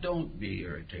don't be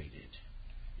irritated.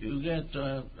 You get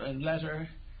a letter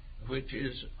which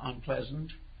is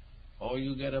unpleasant, or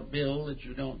you get a bill that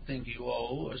you don't think you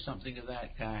owe, or something of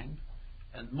that kind,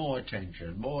 and more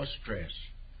tension, more stress.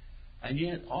 And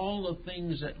yet all the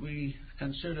things that we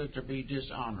consider to be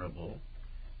dishonorable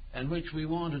and which we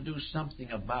want to do something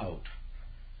about,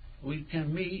 we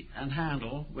can meet and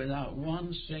handle without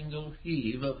one single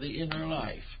heave of the inner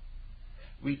life.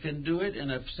 We can do it in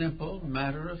a simple,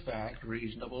 matter-of-fact,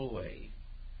 reasonable way,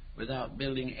 without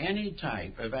building any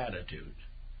type of attitude.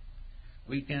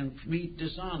 We can meet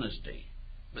dishonesty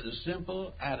with a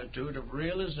simple attitude of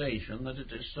realization that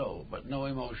it is so, but no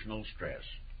emotional stress.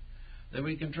 That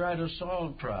we can try to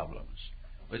solve problems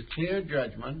with clear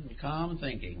judgment and calm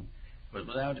thinking, but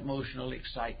without emotional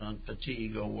excitement,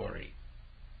 fatigue, or worry.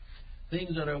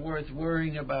 Things that are worth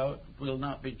worrying about will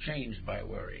not be changed by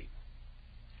worry.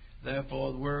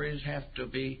 Therefore, worries have to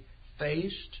be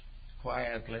faced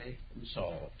quietly and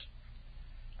solved.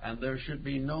 And there should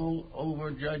be no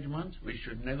overjudgment. We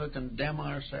should never condemn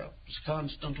ourselves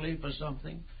constantly for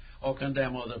something or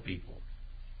condemn other people.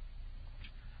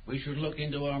 We should look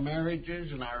into our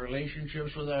marriages and our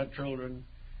relationships with our children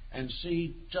and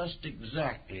see just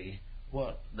exactly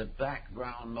what the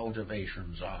background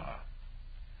motivations are.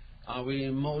 Are we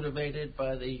motivated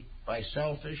by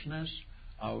selfishness?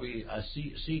 Are we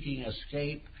seeking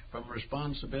escape from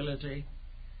responsibility?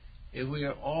 If we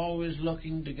are always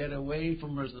looking to get away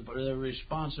from the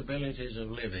responsibilities of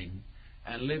living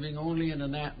and living only in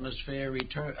an atmosphere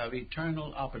of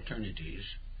eternal opportunities,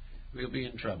 we'll be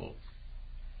in trouble.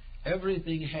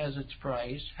 Everything has its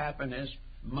price. Happiness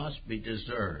must be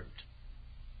deserved.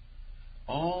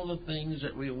 All the things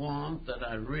that we want that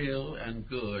are real and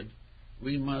good,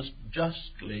 we must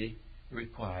justly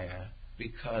require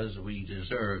because we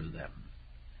deserve them,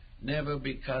 never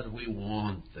because we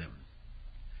want them.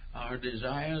 Our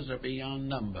desires are beyond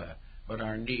number, but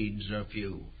our needs are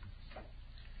few.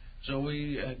 So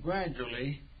we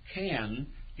gradually can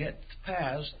gets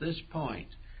past this point,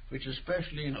 which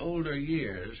especially in older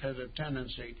years has a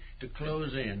tendency to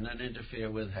close in and interfere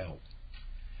with health.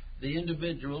 The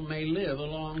individual may live a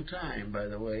long time, by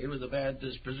the way, with a bad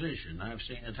disposition. I've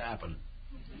seen it happen.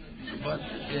 But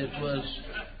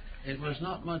it was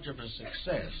not much of a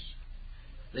success.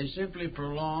 They simply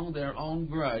prolonged their own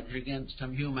grudge against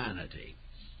humanity.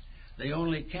 They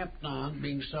only kept on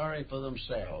being sorry for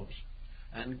themselves,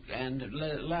 and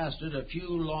it lasted a few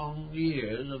long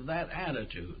years of that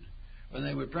attitude, when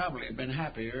they would probably have been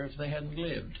happier if they hadn't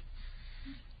lived.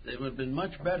 It would have been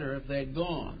much better if they'd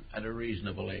gone at a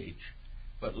reasonable age.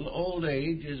 But old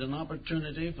age is an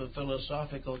opportunity for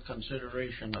philosophical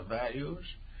consideration of values.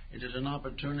 It is an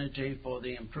opportunity for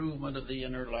the improvement of the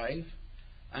inner life,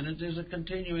 and it is a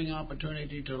continuing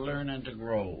opportunity to learn and to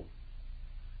grow.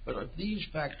 But if these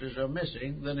factors are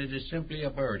missing, then it is simply a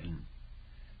burden.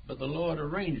 But the Lord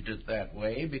arranged it that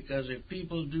way, because if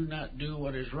people do not do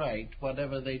what is right,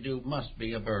 whatever they do must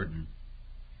be a burden.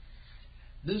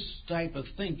 This type of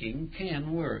thinking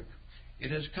can work. It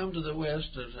has come to the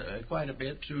West quite a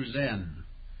bit through Zen,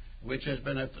 which has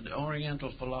been an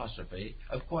Oriental philosophy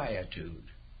of quietude,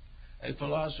 a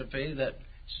philosophy that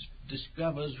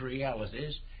discovers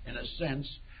realities, in a sense,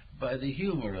 by the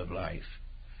humor of life,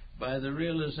 by the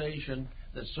realization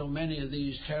that so many of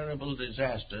these terrible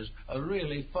disasters are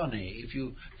really funny if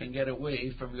you can get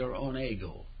away from your own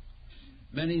ego.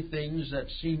 Many things that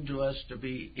seem to us to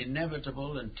be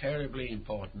inevitable and terribly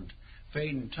important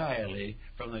fade entirely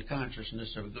from the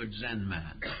consciousness of a good Zen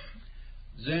man.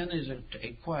 Zen is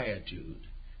a quietude,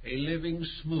 a living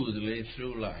smoothly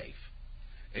through life,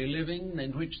 a living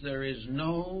in which there is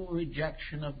no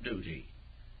rejection of duty,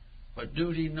 but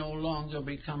duty no longer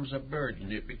becomes a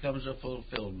burden, it becomes a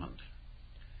fulfillment.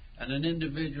 And an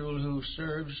individual who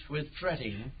serves with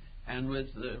fretting and with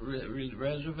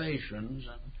reservations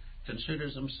and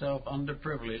considers himself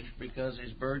underprivileged because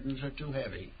his burdens are too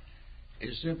heavy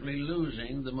is simply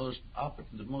losing the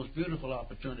most beautiful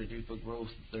opportunity for growth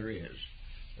that there is.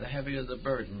 The heavier the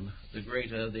burden, the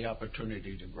greater the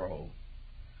opportunity to grow.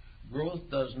 Growth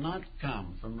does not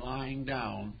come from lying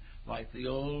down, like the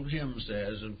old hymn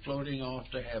says, and floating off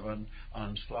to heaven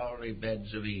on flowery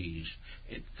beds of ease.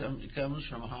 It comes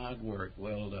from hard work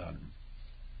well done.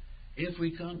 If we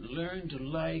can learn to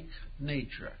like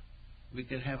nature, we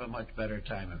can have a much better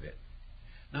time of it.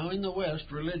 Now, in the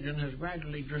West, religion has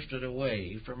gradually drifted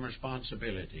away from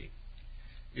responsibility.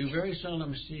 You very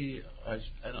seldom see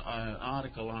an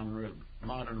article on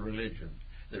modern religion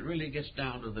that really gets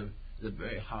down to the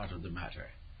very heart of the matter.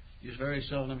 You very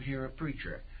seldom hear a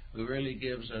preacher who really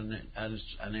gives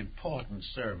an important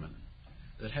sermon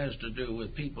that has to do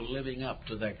with people living up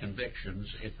to their convictions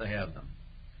if they have them.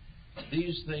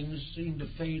 These things seem to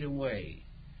fade away.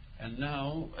 And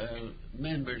now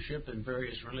membership in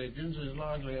various religions is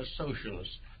largely a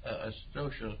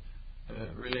social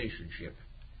relationship.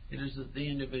 It is that the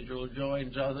individual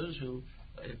joins others who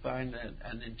find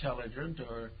an intelligent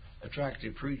or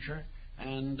attractive preacher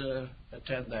and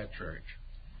attend that church.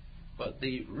 But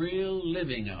the real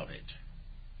living of it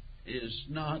is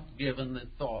not given the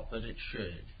thought that it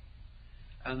should.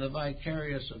 And the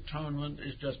vicarious atonement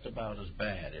is just about as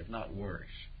bad, if not worse.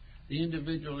 The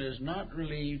individual is not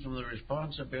relieved from the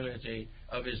responsibility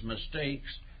of his mistakes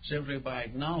simply by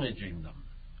acknowledging them.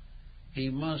 He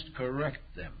must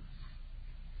correct them.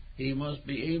 He must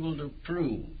be able to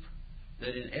prove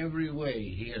that in every way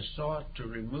he has sought to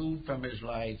remove from his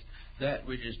life that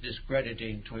which is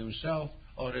discrediting to himself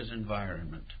or his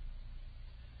environment.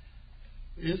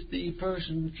 If the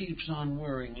person keeps on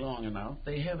worrying long enough,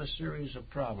 they have a series of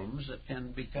problems that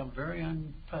can become very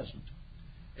unpleasant.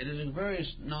 It is a very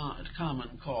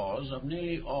common cause of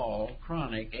nearly all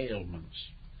chronic ailments.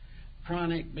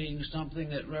 Chronic being something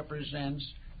that represents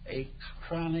a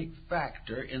chronic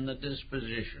factor in the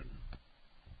disposition.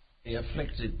 The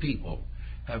afflicted people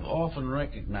have often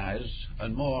recognized,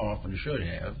 and more often should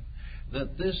have,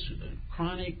 that this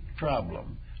chronic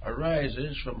problem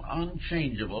arises from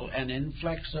unchangeable and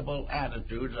inflexible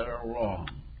attitudes that are wrong.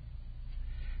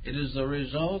 It is the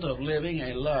result of living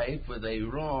a life with a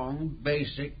wrong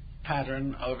basic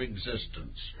pattern of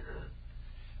existence.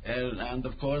 And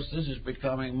of course, this is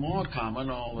becoming more common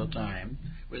all the time,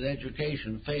 with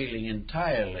education failing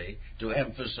entirely to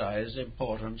emphasize the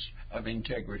importance of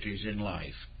integrities in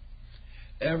life.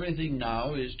 Everything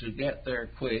now is to get there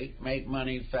quick, make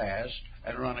money fast,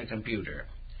 and run a computer.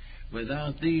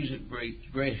 Without these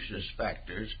great gracious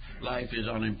factors, life is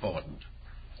unimportant.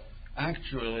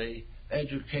 Actually,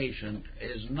 education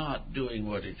is not doing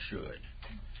what it should.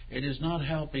 It is not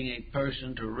helping a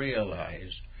person to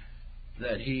realize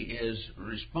that he is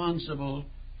responsible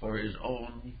for his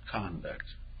own conduct.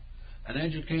 An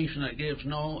education that gives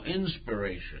no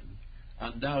inspiration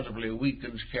undoubtedly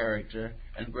weakens character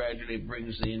and gradually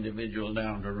brings the individual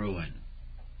down to ruin.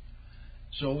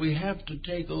 So we have to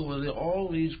take over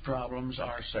all these problems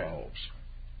ourselves.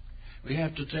 We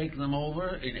have to take them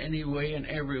over in any way and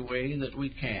every way that we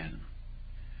can.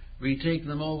 We take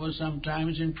them over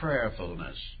sometimes in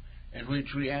prayerfulness, in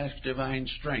which we ask divine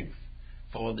strength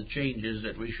for the changes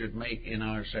that we should make in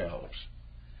ourselves.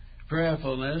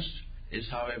 Prayerfulness is,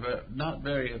 however, not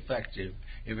very effective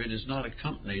if it is not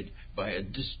accompanied by a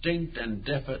distinct and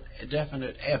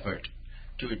definite effort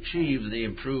to achieve the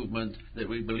improvement that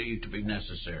we believe to be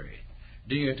necessary.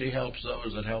 Deity helps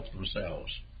those that help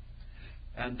themselves.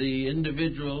 And the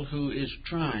individual who is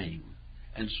trying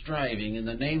and striving in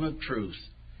the name of truth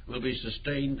will be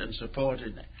sustained and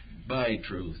supported by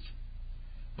truth.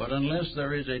 But unless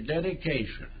there is a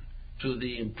dedication to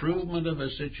the improvement of a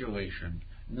situation,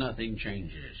 nothing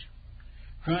changes.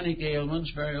 Chronic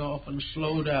ailments very often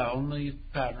slow down the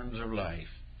patterns of life.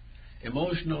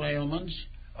 Emotional ailments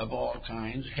of all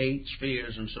kinds, hates,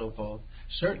 fears, and so forth,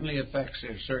 certainly affects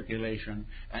their circulation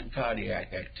and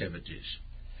cardiac activities.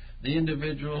 The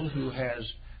individual who has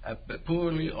a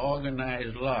poorly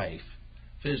organized life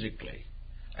physically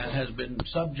and has been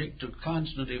subject to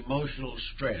constant emotional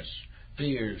stress,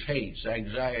 fears, hates,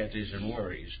 anxieties, and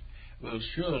worries will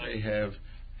surely have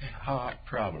heart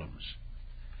problems,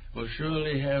 will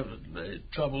surely have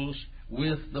troubles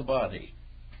with the body,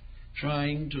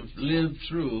 trying to live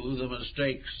through the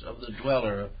mistakes of the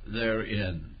dweller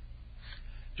therein.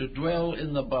 To dwell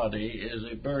in the body is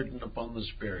a burden upon the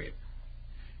spirit.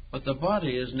 But the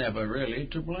body is never really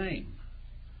to blame.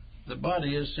 The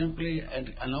body is simply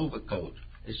an overcoat.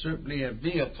 It's simply a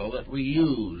vehicle that we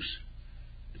use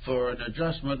for an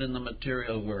adjustment in the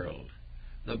material world.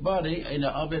 The body in and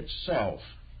of itself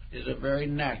is a very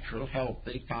natural,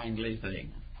 healthy, kindly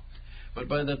thing. But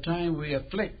by the time we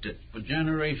afflict it for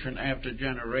generation after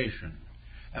generation,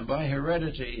 and by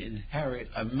heredity inherit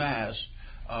a mass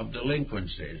of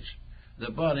delinquencies, the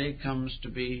body comes to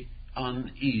be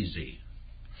uneasy.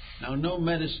 Now, no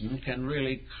medicine can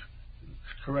really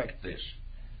correct this,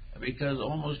 because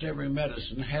almost every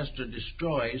medicine has to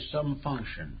destroy some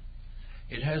function.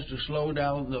 It has to slow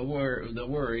down the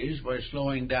worries by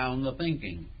slowing down the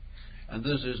thinking, and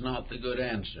this is not the good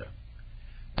answer.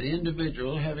 The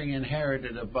individual, having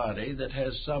inherited a body that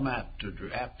has some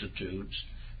aptitudes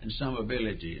and some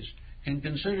abilities, can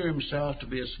consider himself to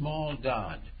be a small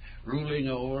god ruling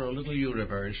over a little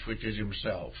universe which is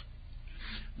himself.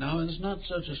 Now, it's not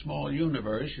such a small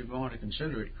universe, if you want to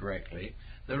consider it correctly.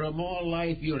 There are more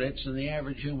life units in the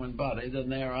average human body than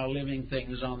there are living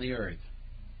things on the earth.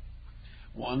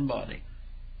 One body.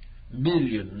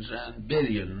 Millions and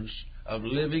billions of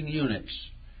living units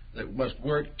that must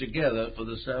work together for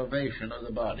the salvation of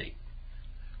the body.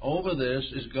 Over this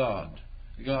is God.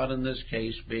 God in this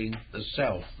case being the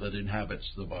self that inhabits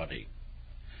the body.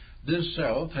 This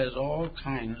self has all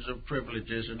kinds of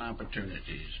privileges and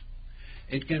opportunities.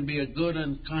 It can be a good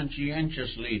and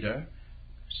conscientious leader,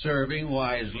 serving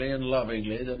wisely and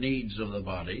lovingly the needs of the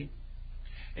body.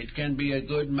 It can be a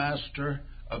good master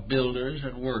of builders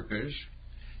and workers.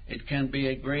 It can be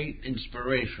a great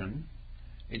inspiration.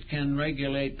 It can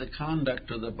regulate the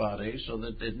conduct of the body so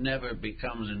that it never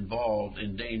becomes involved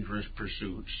in dangerous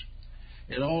pursuits.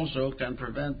 It also can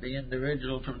prevent the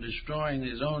individual from destroying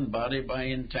his own body by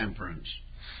intemperance.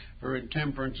 For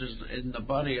intemperance in the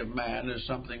body of man is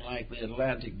something like the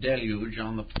Atlantic deluge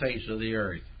on the face of the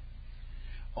earth.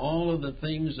 All of the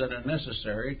things that are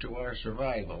necessary to our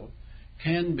survival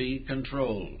can be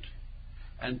controlled,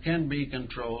 and can be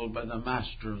controlled by the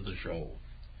master of the show.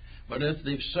 But if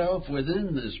the self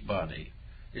within this body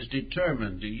is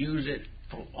determined to use it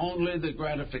for only the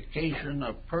gratification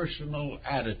of personal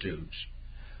attitudes,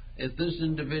 if this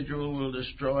individual will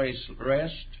destroy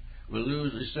rest, will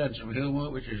lose the sense of humor,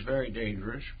 which is very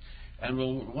dangerous, and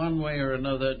will one way or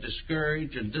another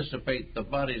discourage and dissipate the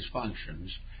body's functions,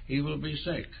 he will be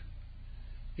sick.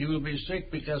 He will be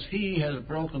sick because he has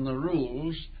broken the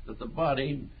rules that the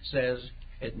body says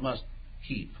it must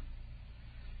keep.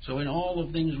 So in all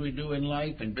the things we do in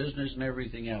life, in business and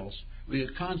everything else, we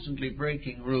are constantly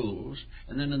breaking rules,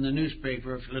 and then in the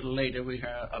newspaper a little later we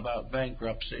hear about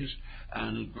bankruptcies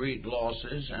and great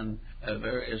losses and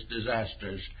various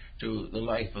disasters to the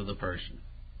life of the person.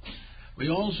 We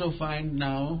also find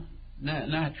now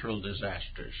natural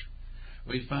disasters.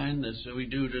 We find, as we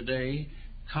do today,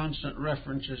 constant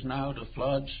references now to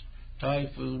floods,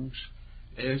 typhoons,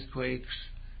 earthquakes,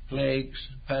 plagues,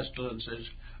 pestilences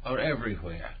are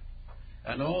everywhere.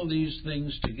 And all these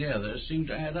things together seem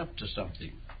to add up to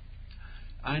something.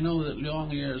 I know that long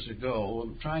years ago,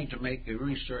 I'm trying to make a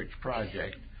research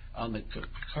project on the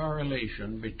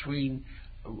correlation between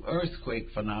earthquake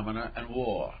phenomena and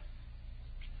war.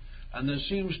 And there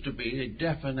seems to be a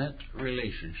definite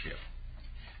relationship.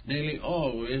 Nearly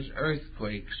always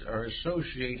earthquakes are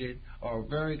associated or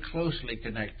very closely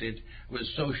connected with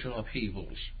social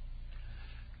upheavals.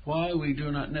 Why, we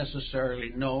do not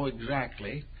necessarily know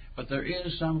exactly, but there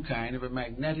is some kind of a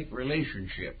magnetic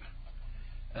relationship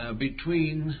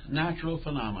between natural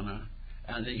phenomena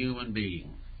and the human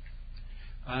being.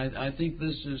 I think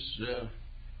this is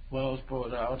well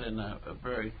brought out in a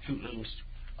very cute little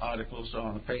article saw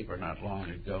in the paper not long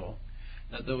ago,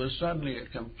 that there was suddenly a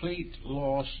complete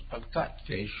loss of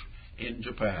catfish in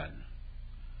Japan.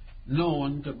 No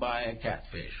one could buy a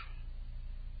catfish.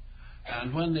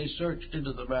 And when they searched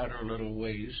into the matter a little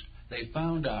ways, they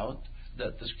found out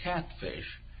that this catfish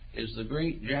is the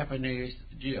great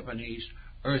Japanese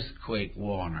earthquake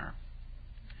warner.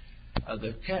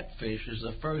 The catfish is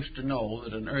the first to know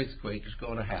that an earthquake is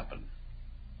going to happen.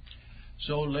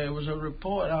 So there was a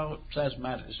report out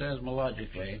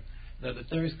seismologically that an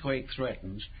earthquake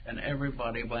threatens, and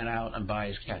everybody went out and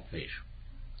buys catfish.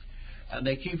 And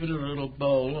they keep it in a little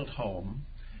bowl at home,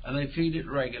 and they feed it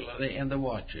regularly, and they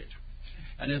watch it.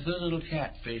 And if the little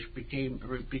catfish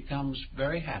becomes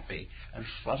very happy and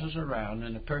flutters around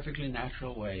in a perfectly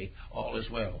natural way, all is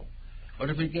well. But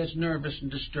if it gets nervous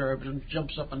and disturbed and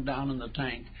jumps up and down in the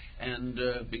tank and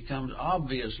becomes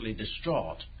obviously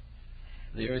distraught,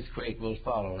 the earthquake will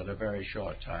follow in a very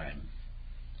short time.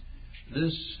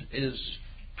 This is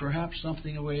perhaps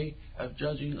something a way of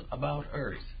judging about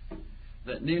Earth,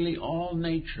 that nearly all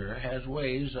nature has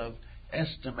ways of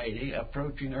estimating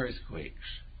approaching earthquakes.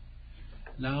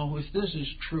 Now, if this is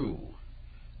true,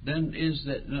 then is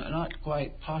it not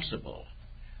quite possible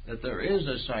that there is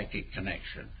a psychic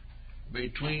connection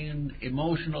between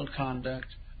emotional conduct,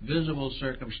 visible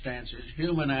circumstances,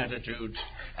 human attitudes,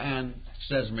 and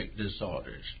seismic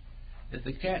disorders? If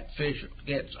the catfish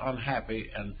gets unhappy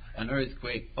and an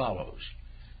earthquake follows,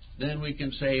 then we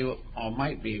can say, or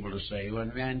might be able to say,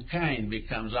 when mankind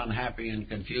becomes unhappy and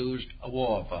confused, a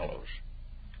war follows.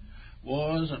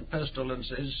 Wars and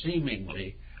pestilences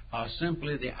seemingly are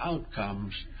simply the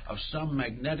outcomes of some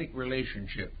magnetic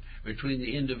relationship between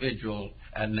the individual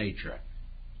and nature.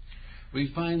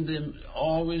 We find them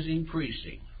always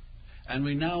increasing, and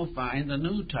we now find a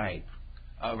new type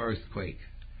of earthquake,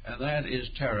 and that is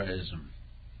terrorism.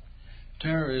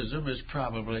 Terrorism is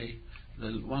probably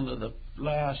one of the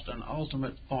last and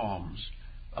ultimate forms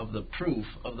of the proof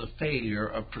of the failure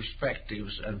of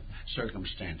perspectives and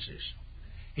circumstances.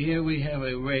 Here we have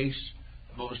a race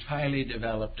most highly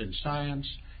developed in science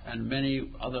and many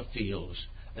other fields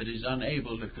that is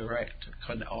unable to correct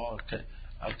or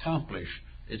accomplish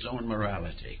its own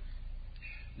morality.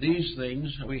 These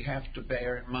things we have to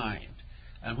bear in mind,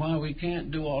 and while we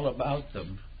can't do all about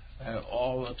them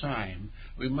all the time,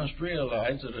 we must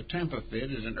realize that a temper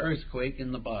fit is an earthquake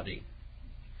in the body.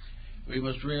 We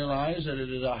must realize that it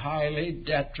is a highly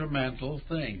detrimental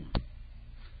thing,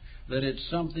 that it's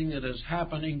something that is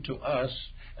happening to us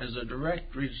as a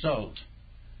direct result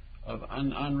of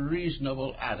an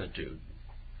unreasonable attitude,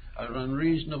 an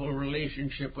unreasonable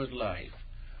relationship with life,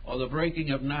 or the breaking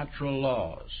of natural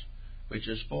laws, which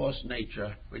has forced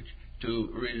nature to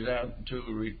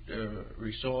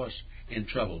resource in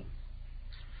trouble.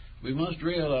 We must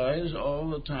realize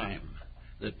all the time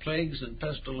that plagues and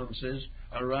pestilences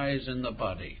arise in the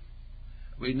body.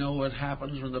 We know what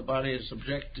happens when the body is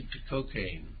subjected to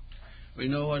cocaine. We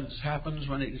know what happens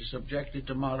when it is subjected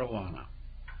to marijuana.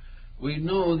 We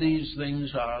know these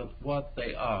things are what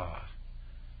they are.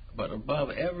 But above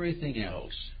everything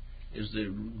else is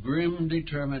the grim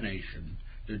determination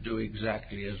to do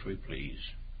exactly as we please.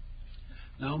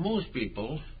 Now, most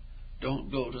people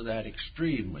don't go to that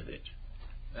extreme with it.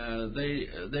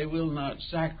 They will not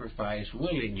sacrifice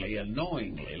willingly and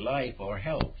knowingly life or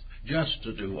health just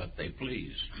to do what they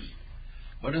please.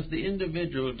 But if the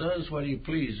individual does what he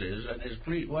pleases,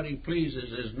 and what he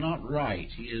pleases is not right,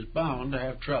 he is bound to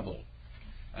have trouble.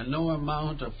 And no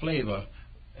amount of flavor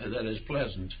that is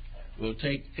pleasant will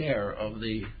take care of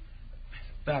the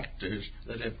factors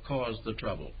that have caused the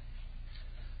trouble.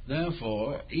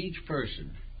 Therefore, each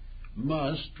person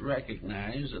must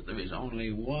recognize that there is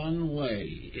only one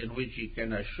way in which he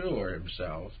can assure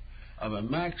himself of a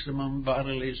maximum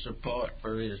bodily support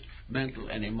for his mental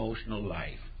and emotional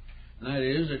life. And that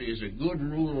is, that he is a good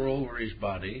ruler over his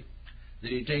body,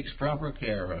 that he takes proper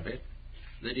care of it,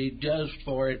 that he does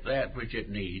for it that which it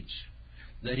needs,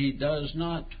 that he does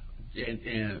not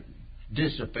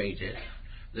dissipate it,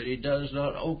 that he does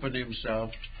not open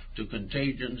himself to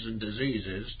contagions and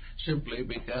diseases simply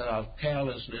because of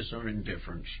carelessness or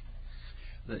indifference.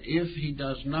 That if he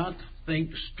does not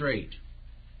think straight,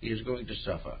 he is going to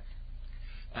suffer.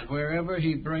 And wherever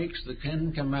he breaks the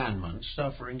 10 Commandments,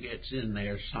 suffering gets in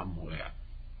there somewhere.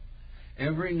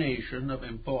 Every nation of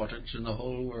importance in the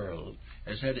whole world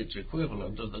has had its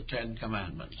equivalent of the 10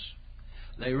 Commandments.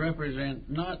 They represent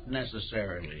not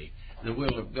necessarily the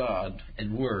will of God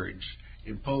in words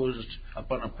imposed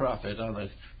upon a prophet on the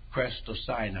crest of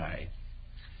Sinai.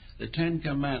 The 10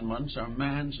 Commandments are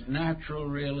man's natural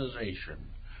realization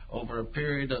over a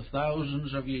period of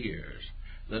thousands of years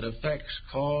that affects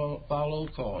follow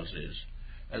causes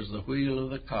as the wheel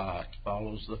of the cart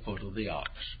follows the foot of the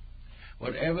ox.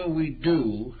 Whatever we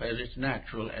do has its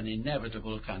natural and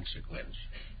inevitable consequence.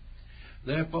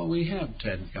 Therefore, we have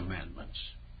 10 commandments.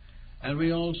 And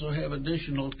we also have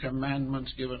additional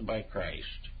commandments given by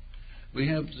Christ. We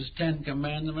have the 10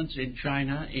 commandments in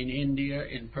China, in India,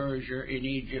 in Persia, in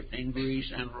Egypt, in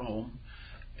Greece, and Rome.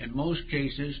 In most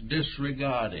cases,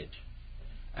 disregarded.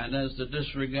 And as the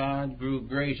disregard grew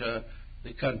greater,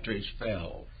 the countries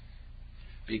fell.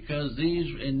 Because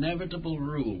these inevitable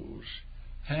rules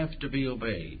have to be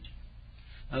obeyed.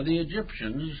 Now, the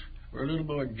Egyptians were a little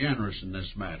more generous in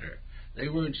this matter. They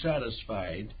weren't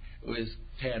satisfied with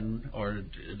 10 or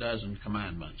a dozen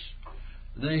commandments.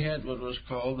 They had what was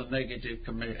called the negative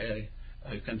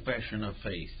confession of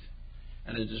faith.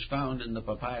 And it is found in the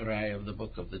papyri of the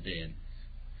Book of the Dead,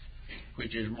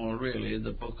 which is more really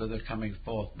the book of the coming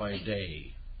forth by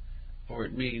day. For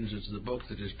it means it's the book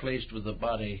that is placed with the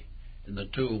body in the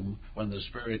tomb when the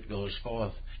spirit goes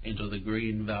forth into the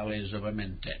green valleys of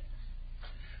Amentet.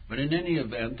 But in any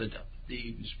event,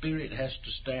 the spirit has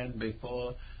to stand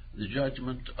before the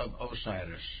judgment of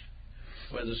Osiris,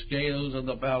 where the scales and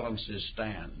the balances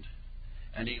stand,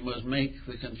 and he must make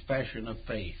the confession of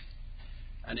faith.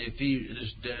 And if he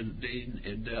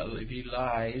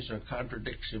lies or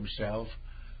contradicts himself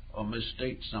or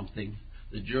misstates something,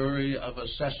 the jury of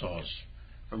assessors,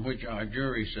 from which our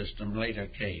jury system later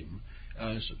came,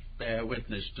 bear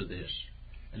witness to this.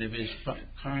 And if his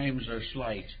crimes are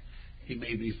slight, he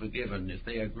may be forgiven. If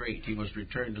they are great, he must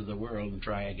return to the world and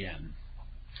try again.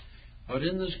 But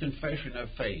in this confession of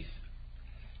faith,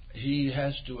 he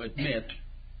has to admit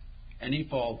any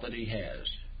fault that he has.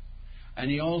 And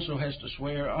he also has to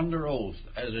swear under oath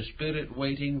as a spirit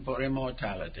waiting for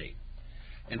immortality,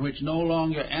 in which no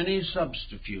longer any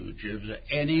subterfuge gives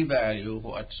any value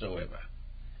whatsoever.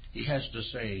 He has to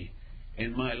say,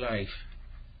 in my life,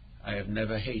 I have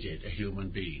never hated a human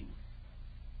being.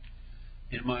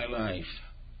 In my life,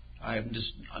 I have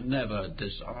never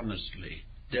dishonestly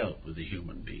dealt with a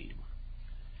human being.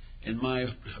 In my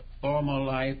former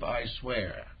life, I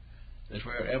swear that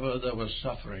wherever there was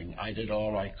suffering, I did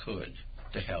all I could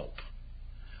to help.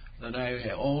 That I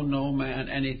owe no man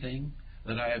anything,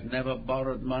 that I have never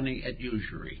borrowed money at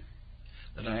usury,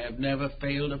 that I have never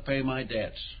failed to pay my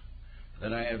debts,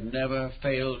 that I have never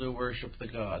failed to worship the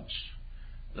gods,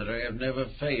 that I have never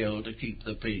failed to keep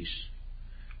the peace.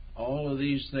 All of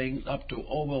these things, up to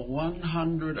over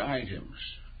 100 items,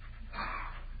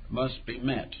 must be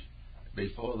met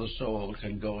before the soul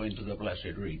can go into the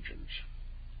blessed regions.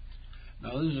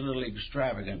 Now, this is a little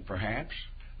extravagant, perhaps,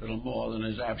 a little more than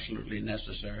is absolutely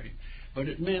necessary, but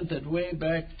it meant that way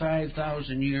back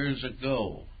 5,000 years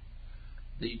ago,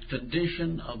 the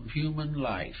condition of human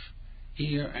life,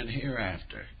 here and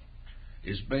hereafter,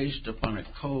 is based upon a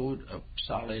code of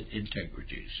solid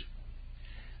integrities.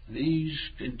 These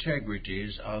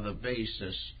integrities are the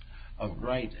basis of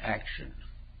right action,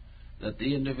 that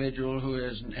the individual who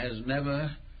has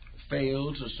never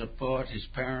failed to support his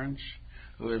parents,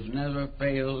 who has never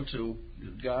failed to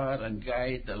guard and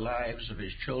guide the lives of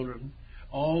his children,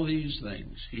 all these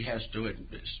things he has to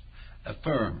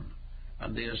affirm.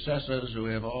 And the assessors, who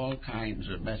have all kinds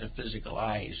of metaphysical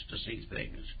eyes to see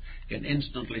things, can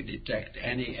instantly detect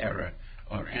any error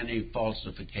or any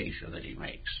falsification that he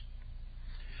makes.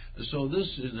 So this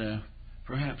is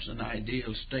perhaps an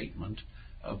ideal statement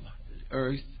of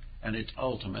earth and its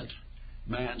ultimate,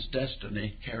 man's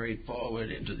destiny carried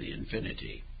forward into the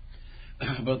infinity.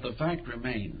 But the fact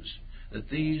remains that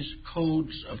these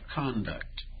codes of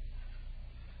conduct,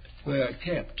 where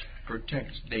kept,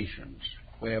 protect nations.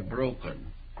 Where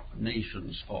broken,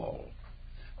 nations fall.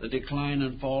 The decline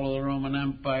and fall of the Roman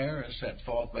Empire, as set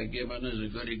forth by Gibbon, is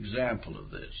a good example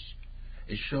of this.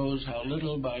 It shows how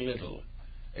little by little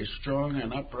a strong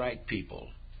and upright people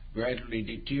gradually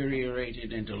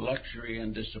deteriorated into luxury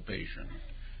and dissipation,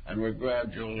 and were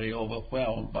gradually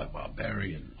overwhelmed by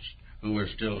barbarians who were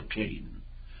still clean.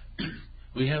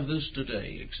 We have this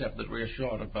today, except that we are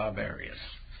short of barbarians.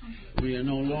 We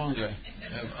no longer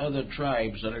have other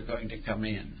tribes that are going to come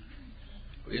in.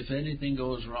 If anything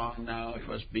goes wrong now, it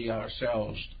must be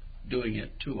ourselves doing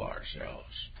it to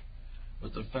ourselves.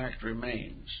 But the fact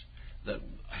remains that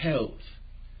health,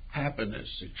 happiness,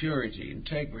 security,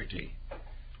 integrity,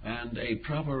 and a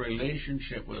proper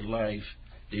relationship with life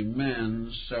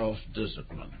demands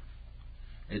self-discipline.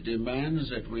 It demands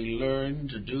that we learn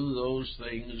to do those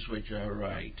things which are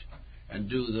right and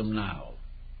do them now.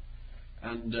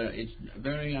 And it's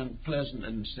very unpleasant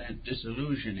and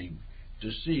disillusioning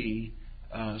to see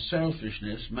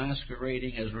selfishness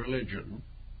masquerading as religion,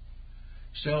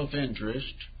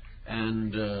 self-interest,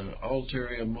 and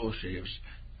ulterior motives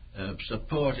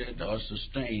supported or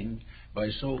sustained by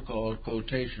so-called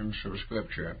quotations from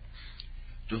Scripture,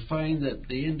 to find that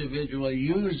the individual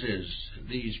uses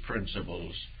these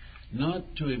principles not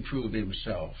to improve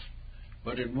himself,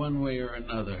 but in one way or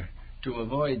another to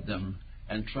avoid them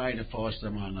and try to force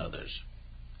them on others.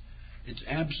 It's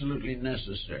absolutely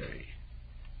necessary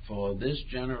for this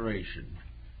generation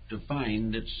to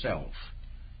find itself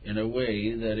in a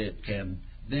way that it can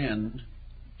then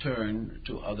turn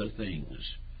to other things.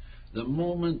 The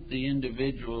moment the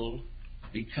individual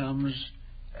becomes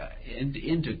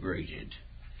integrated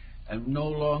and no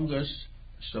longer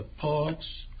supports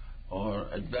or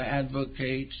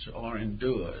advocates or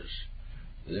endures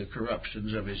the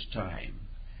corruptions of his time,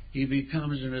 he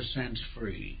becomes in a sense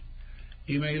free.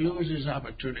 He may lose his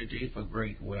opportunity for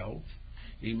great wealth.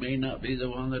 He may not be the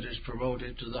one that is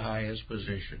promoted to the highest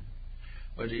position,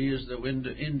 but he is the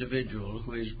individual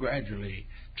who is gradually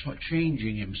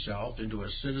changing himself into a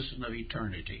citizen of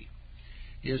eternity.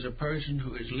 He is a person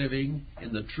who is living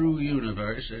in the true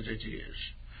universe as it is,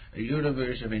 a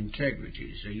universe of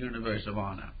integrities, a universe of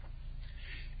honor.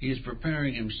 He is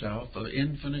preparing himself for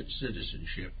infinite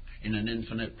citizenship in an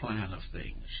infinite plan of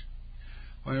things,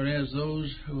 whereas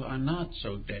those who are not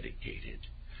so dedicated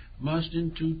must in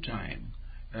due time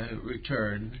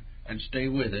return and stay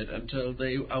with it until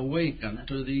they awaken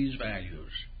to these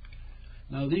values.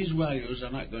 Now, these values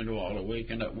are not going to all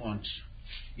awaken at once,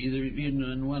 even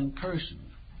in one person.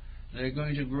 They're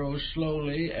going to grow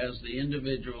slowly as the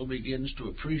individual begins to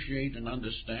appreciate and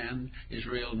understand his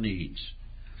real needs.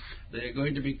 They're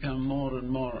going to become more and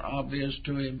more obvious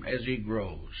to him as he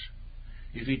grows.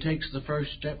 If he takes the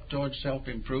first step towards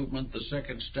self-improvement, the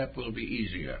second step will be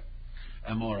easier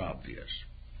and more obvious.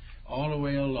 All the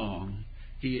way along,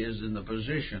 he is in the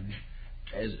position,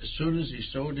 as soon as he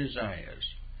so desires,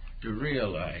 to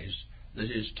realize that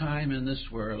his time in this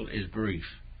world is brief.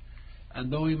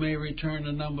 And though he may return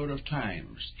a number of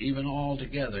times, even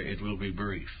altogether it will be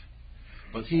brief.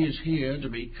 But he is here to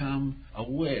become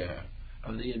aware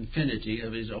of the infinity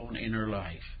of his own inner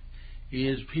life. He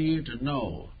is here to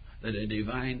know that a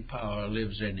divine power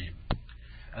lives in him,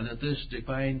 and that this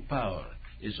divine power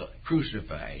is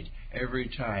crucified every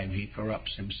time he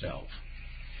corrupts himself.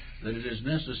 That it is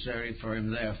necessary for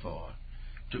him, therefore,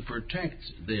 to protect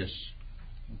this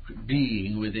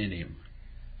being within him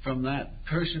from that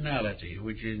personality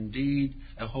which is indeed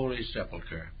a holy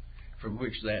sepulchre, from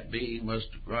which that being must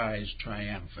rise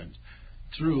triumphant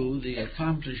through the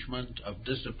accomplishment of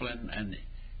discipline and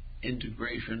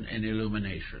integration and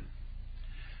illumination.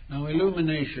 Now,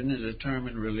 illumination is a term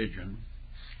in religion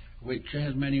which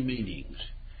has many meanings.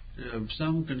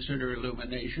 Some consider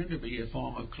illumination to be a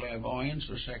form of clairvoyance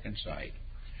or second sight.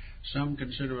 Some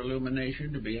consider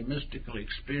illumination to be a mystical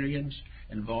experience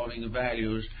involving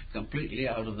values completely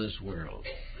out of this world.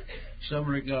 Some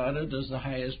regard it as the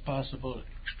highest possible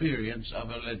experience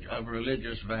of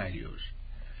religious values.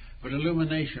 But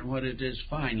illumination, what it is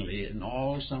finally and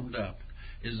all summed up,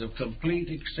 is the complete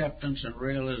acceptance and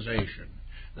realization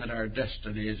that our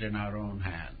destiny is in our own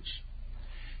hands.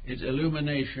 Its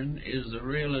illumination is the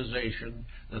realization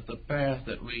that the path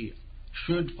that we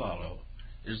should follow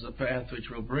is the path which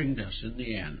will bring us in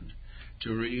the end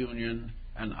to reunion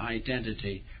and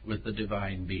identity with the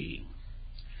divine being.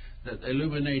 That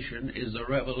illumination is the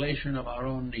revelation of our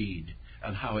own need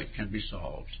and how it can be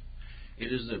solved.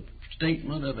 It is the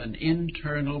statement of an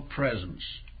internal presence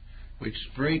which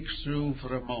breaks through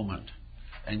for a moment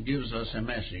and gives us a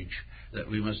message that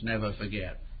we must never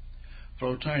forget.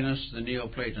 Plotinus, the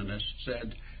Neoplatonist,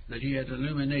 said that he had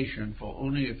illumination for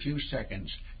only a few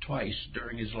seconds twice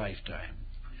during his lifetime,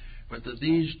 but that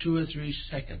these 2 or 3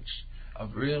 seconds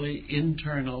of really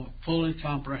internal, full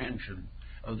comprehension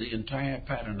of the entire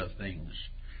pattern of things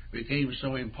became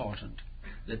so important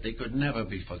that they could never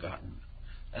be forgotten,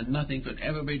 and nothing could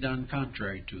ever be done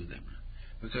contrary to them,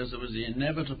 because there was the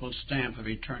inevitable stamp of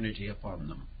eternity upon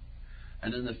them.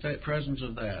 And in the presence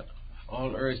of that,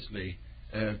 all earthly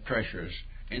pressures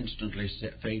instantly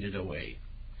faded away.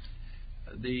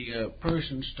 the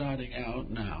person starting out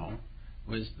now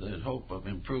with the hope of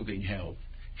improving health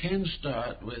can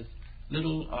start with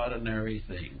little ordinary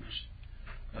things,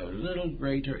 a little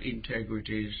greater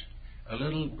integrities, a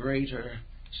little greater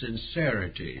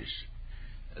sincerities.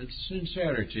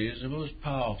 Sincerity is the most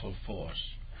powerful force.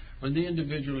 When the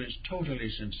individual is totally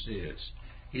sincere,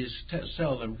 he is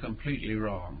seldom completely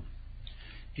wrong.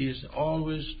 He is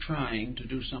always trying to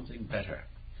do something better.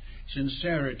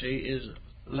 Sincerity is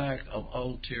lack of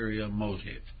ulterior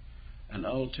motive. An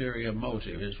ulterior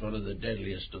motive is one of the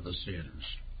deadliest of the sins.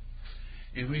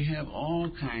 If we have all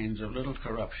kinds of little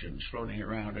corruptions floating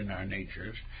around in our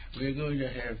natures, we're going to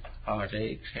have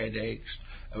heartaches, headaches,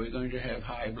 we're going to have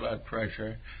high blood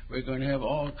pressure, we're going to have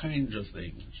all kinds of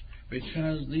things,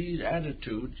 because these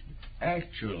attitudes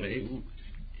actually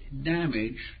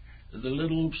damage the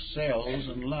little cells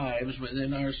and lives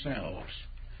within ourselves.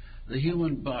 The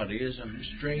human body is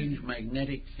a strange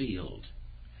magnetic field.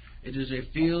 It is a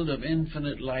field of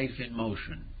infinite life in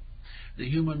motion. The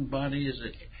human body is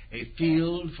a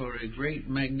field for a great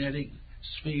magnetic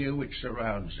sphere which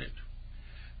surrounds it.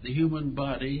 The human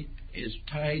body is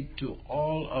tied to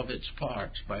all of its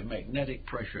parts by magnetic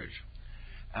pressures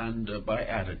and by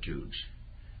attitudes.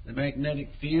 The magnetic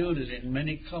field is in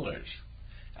many colors,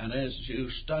 and as you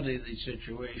study the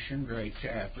situation very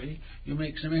carefully, you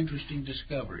make some interesting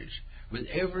discoveries. With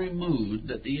every mood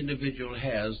that the individual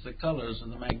has, the colors of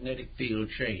the magnetic field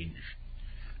change.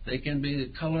 They can be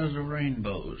the colors of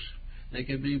rainbows. They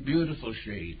can be beautiful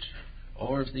shades.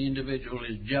 Or if the individual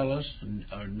is jealous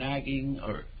or nagging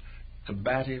or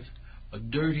combative,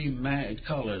 dirty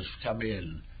colors come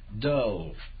in,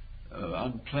 dull,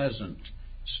 unpleasant,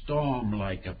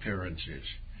 storm-like appearances.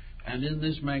 And in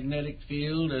this magnetic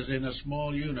field, as in a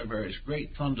small universe,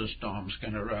 great thunderstorms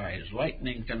can arise,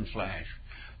 lightning can flash,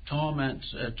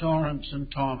 torrents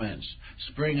and torments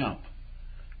spring up.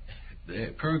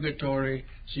 The purgatory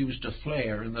seems to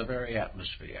flare in the very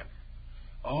atmosphere.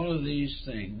 All of these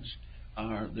things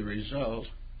are the result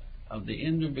of the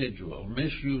individual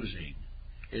misusing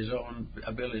his own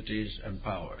abilities and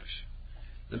powers.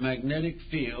 The magnetic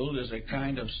field is a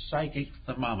kind of psychic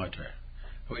thermometer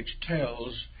which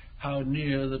tells how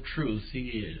near the truth he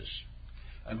is.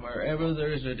 And wherever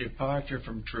there is a departure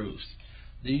from truth,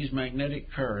 these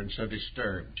magnetic currents are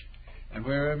disturbed. And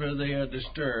wherever they are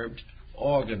disturbed,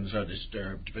 organs are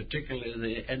disturbed, particularly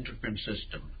the endocrine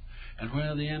system. And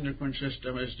where the endocrine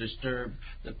system is disturbed,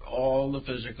 all the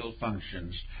physical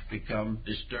functions become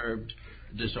disturbed,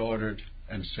 disordered,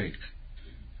 and sick.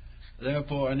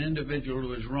 Therefore, an individual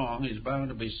who is wrong is bound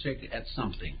to be sick at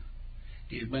something.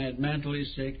 He is mentally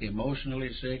sick,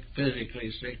 emotionally sick,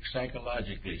 physically sick,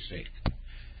 psychologically sick.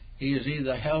 He is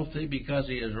either healthy because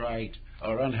he is right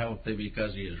or unhealthy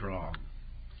because he is wrong.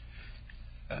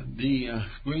 The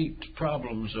great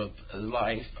problems of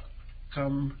life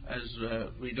come as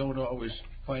we don't always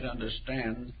quite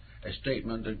understand a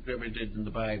statement attributed in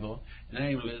the Bible,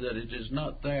 namely that it is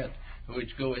not that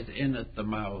which goeth in at the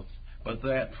mouth, but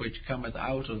that which cometh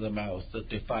out of the mouth that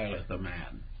defileth a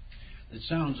man. It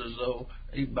sounds as though,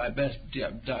 by best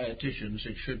dietitians,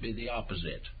 it should be the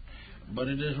opposite. But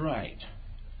it is right,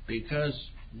 because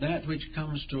that which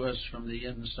comes to us from the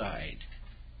inside,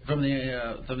 from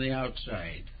the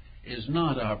outside, is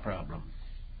not our problem.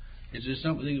 It is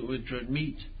something which would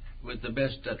meet with the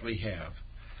best that we have.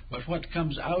 But what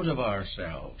comes out of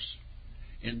ourselves,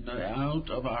 out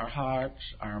of our hearts,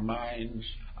 our minds,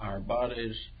 our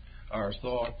bodies, our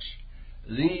thoughts,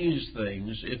 these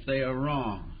things, if they are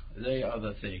wrong, they are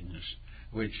the things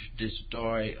which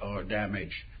destroy or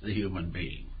damage the human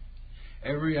being.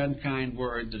 Every unkind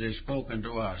word that is spoken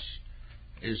to us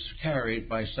is carried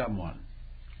by someone,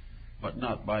 but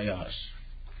not by us.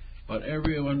 But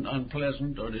every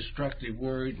unpleasant or destructive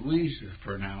word we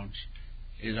pronounce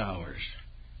is ours,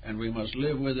 and we must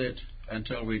live with it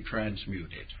until we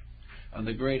transmute it. And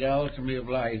the great alchemy of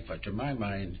life, to my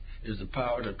mind, is the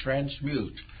power to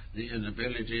transmute the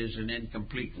inabilities and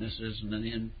incompletenesses and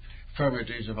the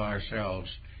infirmities of ourselves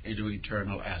into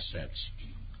eternal assets.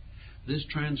 This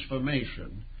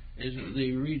transformation is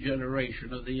the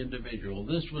regeneration of the individual.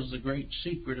 This was the great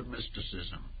secret of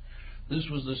mysticism. This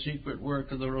was the secret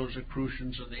work of the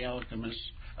Rosicrucians and the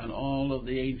alchemists and all of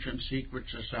the ancient secret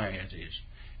societies.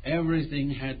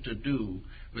 Everything had to do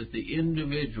with the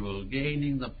individual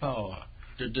gaining the power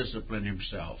to discipline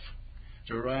himself,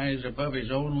 to rise above his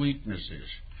own weaknesses,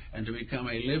 and to become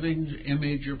a living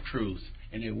image of truth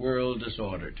in a world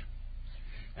disordered.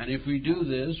 And if we do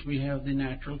this, we have the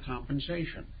natural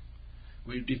compensation.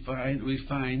 We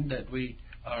find that we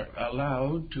are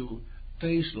allowed to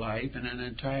face life in an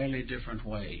entirely different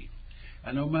way.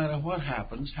 And no matter what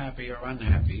happens, happy or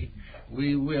unhappy,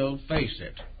 we will face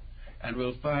it. And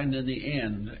we'll find in the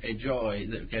end a joy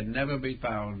that can never be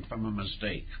found from a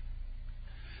mistake.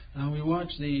 Now we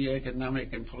watch the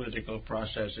economic and political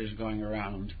processes going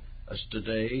around us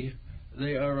today.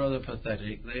 They are rather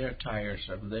pathetic. They are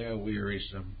tiresome. They are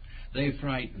wearisome. They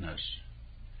frighten us.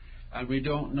 And we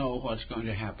don't know what's going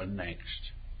to happen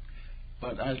next.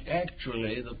 But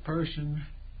actually, the person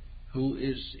who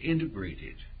is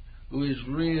integrated, who is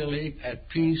really at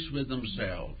peace with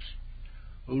themselves,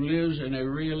 who lives in a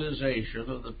realization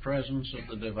of the presence of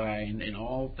the divine in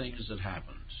all things that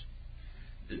happens,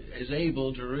 is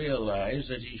able to realize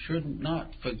that he should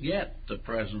not forget the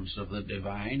presence of the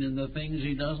divine in the things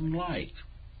he doesn't like.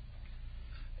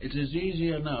 It is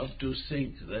easy enough to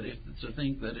think that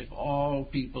if all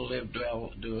people lived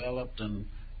developed in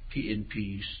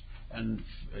peace and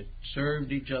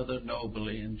served each other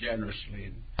nobly and generously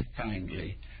and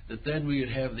kindly, that then we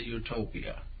would have the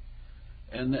utopia.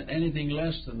 And that anything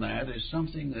less than that is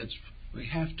something that we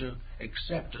have to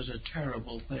accept as a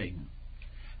terrible thing.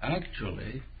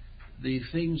 Actually, the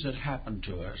things that happen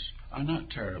to us are not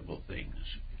terrible things.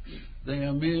 They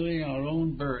are merely our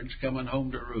own birds coming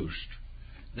home to roost.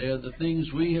 They are the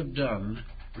things we have done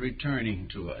returning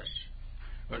to us.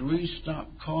 When we stop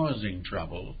causing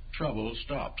trouble, trouble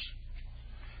stops.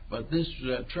 But this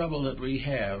trouble that we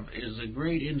have is a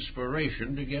great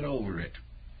inspiration to get over it.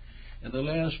 In the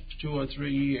last 2 or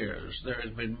 3 years, there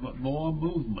has been more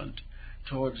movement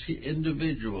towards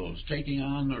individuals taking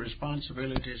on the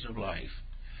responsibilities of life.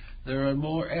 There are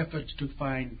more efforts to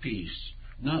find peace,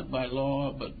 not by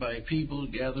law, but by people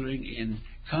gathering in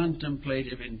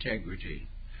contemplative integrity.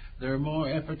 There are more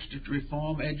efforts to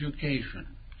reform education.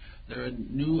 There are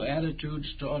new attitudes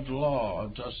toward law,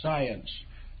 to science,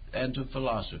 and to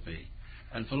philosophy.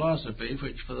 And philosophy,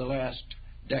 which for the last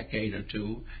decade or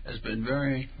two has been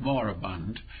very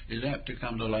moribund, is apt to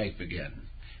come to life again.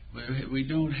 We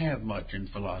don't have much in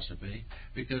philosophy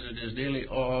because it is nearly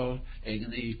all in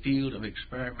the field of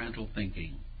experimental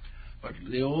thinking. But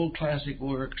the old classic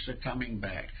works are coming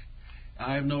back.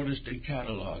 I've noticed in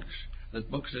catalogs that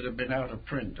books that have been out of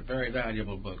print, very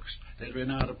valuable books, that have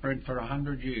been out of print for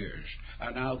 100 years,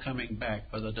 are now coming back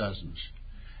by the dozens.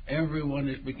 Everyone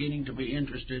is beginning to be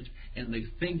interested in the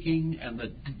thinking and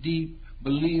the deep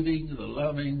believing, the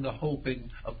loving, the hoping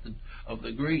of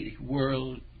the great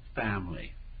world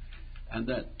family. And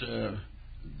that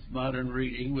modern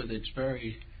reading, with its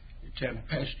very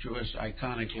tempestuous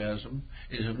iconoclasm,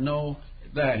 is of no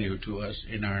value to us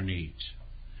in our needs.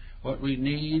 What we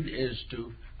need is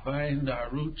to find our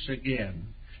roots again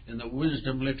in the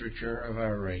wisdom literature of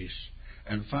our race,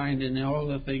 and find in all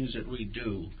the things that we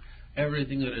do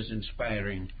everything that is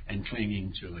inspiring and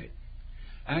clinging to it.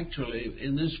 Actually,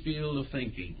 in this field of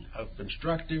thinking, of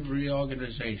constructive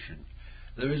reorganization,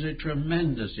 there is a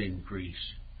tremendous increase,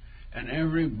 and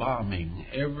every bombing,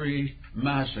 every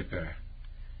massacre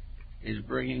is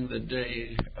bringing the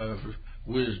day of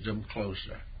wisdom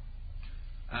closer.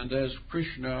 And as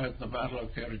Krishna at the Battle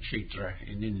of Kurukshetra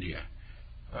in India,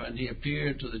 and he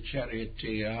appeared to the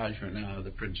charioteer Arjuna,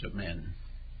 the Prince of Men,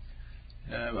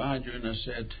 Arjuna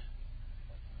said,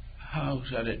 "How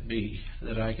shall it be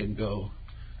that I can go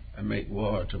and make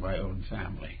war to my own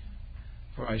family?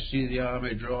 For I see the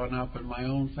army drawn up, and my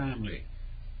own family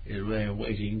is there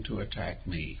waiting to attack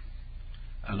me,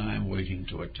 and I am waiting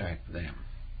to attack them."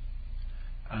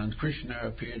 And Krishna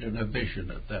appeared in a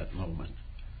vision at that moment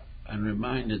and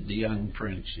reminded the young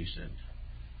prince, he said,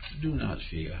 "Do not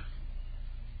fear.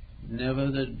 Never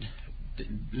the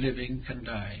living can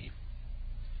die.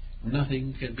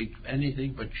 Nothing can be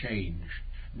anything but change.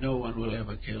 No one will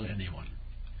ever kill anyone.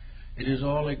 It is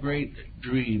all a great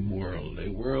dream world,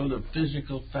 a world of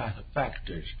physical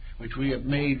factors which we have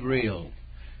made real,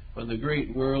 when the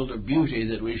great world of beauty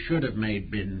that we should have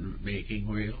been making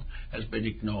real has been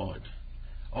ignored.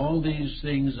 All these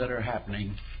things that are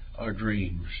happening are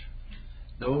dreams.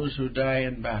 Those who die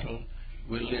in battle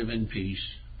will live in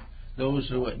peace. Those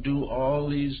who do all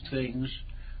these things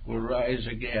will rise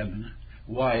again,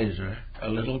 wiser, a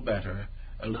little better,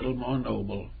 a little more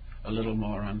noble, a little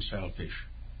more unselfish.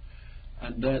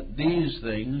 And that these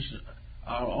things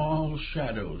are all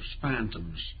shadows,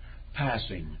 phantoms,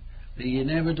 passing, the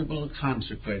inevitable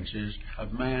consequences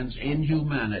of man's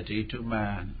inhumanity to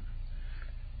man.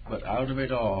 But out of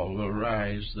it all will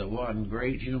rise the one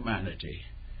great humanity,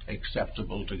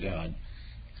 acceptable to God.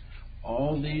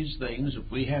 All these things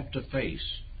we have to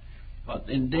face. But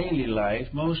in daily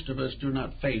life, most of us do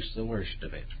not face the worst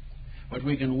of it. But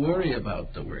we can worry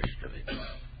about the worst of it.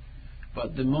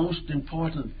 But the most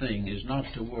important thing is not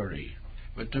to worry,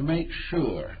 but to make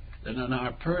sure that in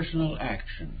our personal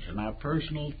actions, in our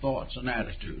personal thoughts and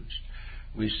attitudes,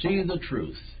 we see the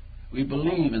truth, we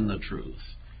believe in the truth,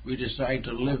 we decide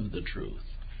to live the truth,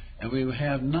 and we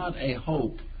have not a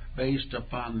hope based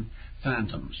upon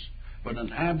phantoms, but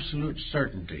an absolute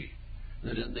certainty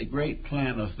that in the great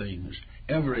plan of things,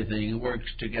 everything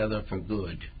works together for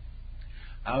good.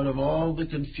 Out of all the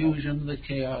confusion, the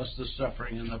chaos, the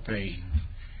suffering, and the pain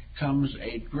comes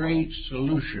a great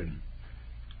solution,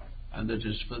 and it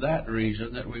is for that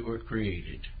reason that we were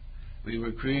created. We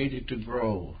were created to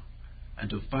grow and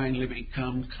to finally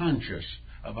become conscious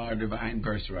of our divine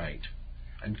birthright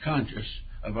and conscious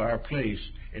of our place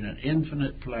in an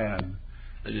infinite plan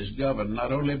that is governed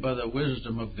not only by the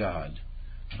wisdom of God,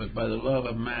 but by the love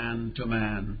of man to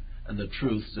man and the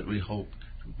truth that we hope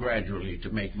gradually to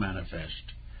make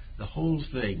manifest. The whole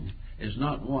thing is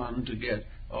not one to get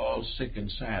all sick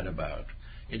and sad about.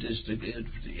 It is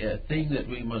a thing that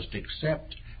we must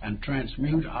accept and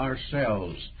transmute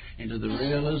ourselves into the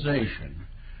realization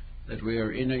that we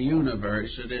are in a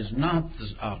universe that is not the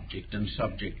object and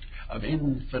subject of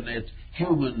infinite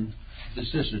human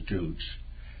vicissitudes,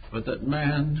 but that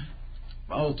man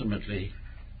ultimately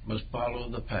must follow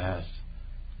the path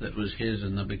that was his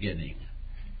in the beginning.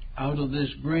 Out of this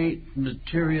great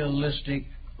materialistic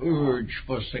urge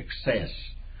for success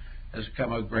has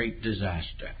come a great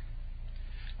disaster.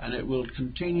 And it will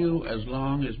continue as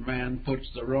long as man puts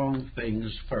the wrong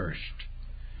things first.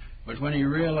 But when he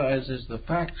realizes the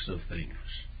facts of things,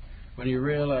 when he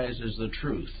realizes the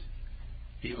truth,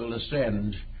 he will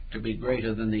ascend to be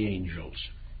greater than the angels.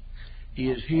 He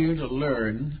is here to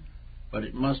learn, but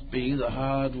it must be the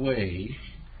hard way,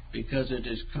 because it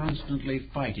is constantly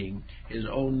fighting his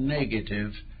own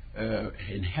negative,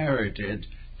 inherited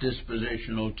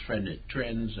dispositional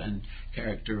trends and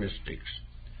characteristics.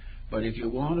 But if you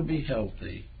want to be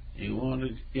healthy, you want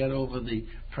to get over the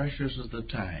pressures of the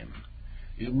time,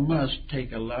 you must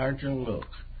take a larger look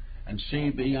and see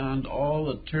beyond all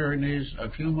the tyrannies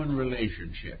of human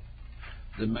relationship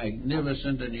the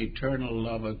magnificent and eternal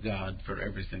love of God for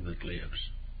everything that lives.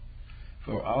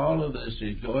 For all of this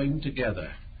is going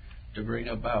together to bring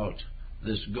about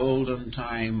this golden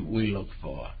time we look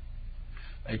for,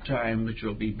 a time which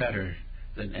will be better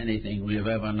than anything we have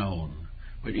ever known.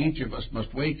 But each of us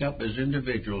must wake up as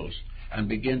individuals and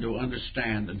begin to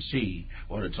understand and see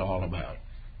what it's all about.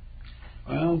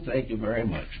 Well, thank you very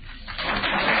much.